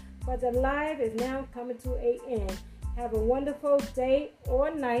welcome. But the live is now coming to an end. Have a wonderful day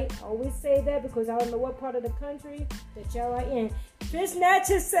or night. I always say that because I don't know what part of the country that y'all are in. Fish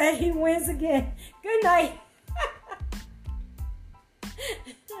Snatcher said he wins again. Good night.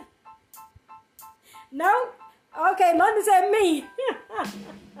 No? Okay, London said me.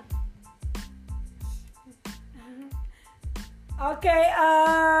 Okay,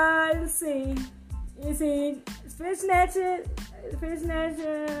 let's see. You see, Fish Snatcher.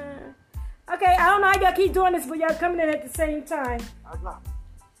 Okay, I don't know how y'all keep doing this, but y'all coming in at the same time.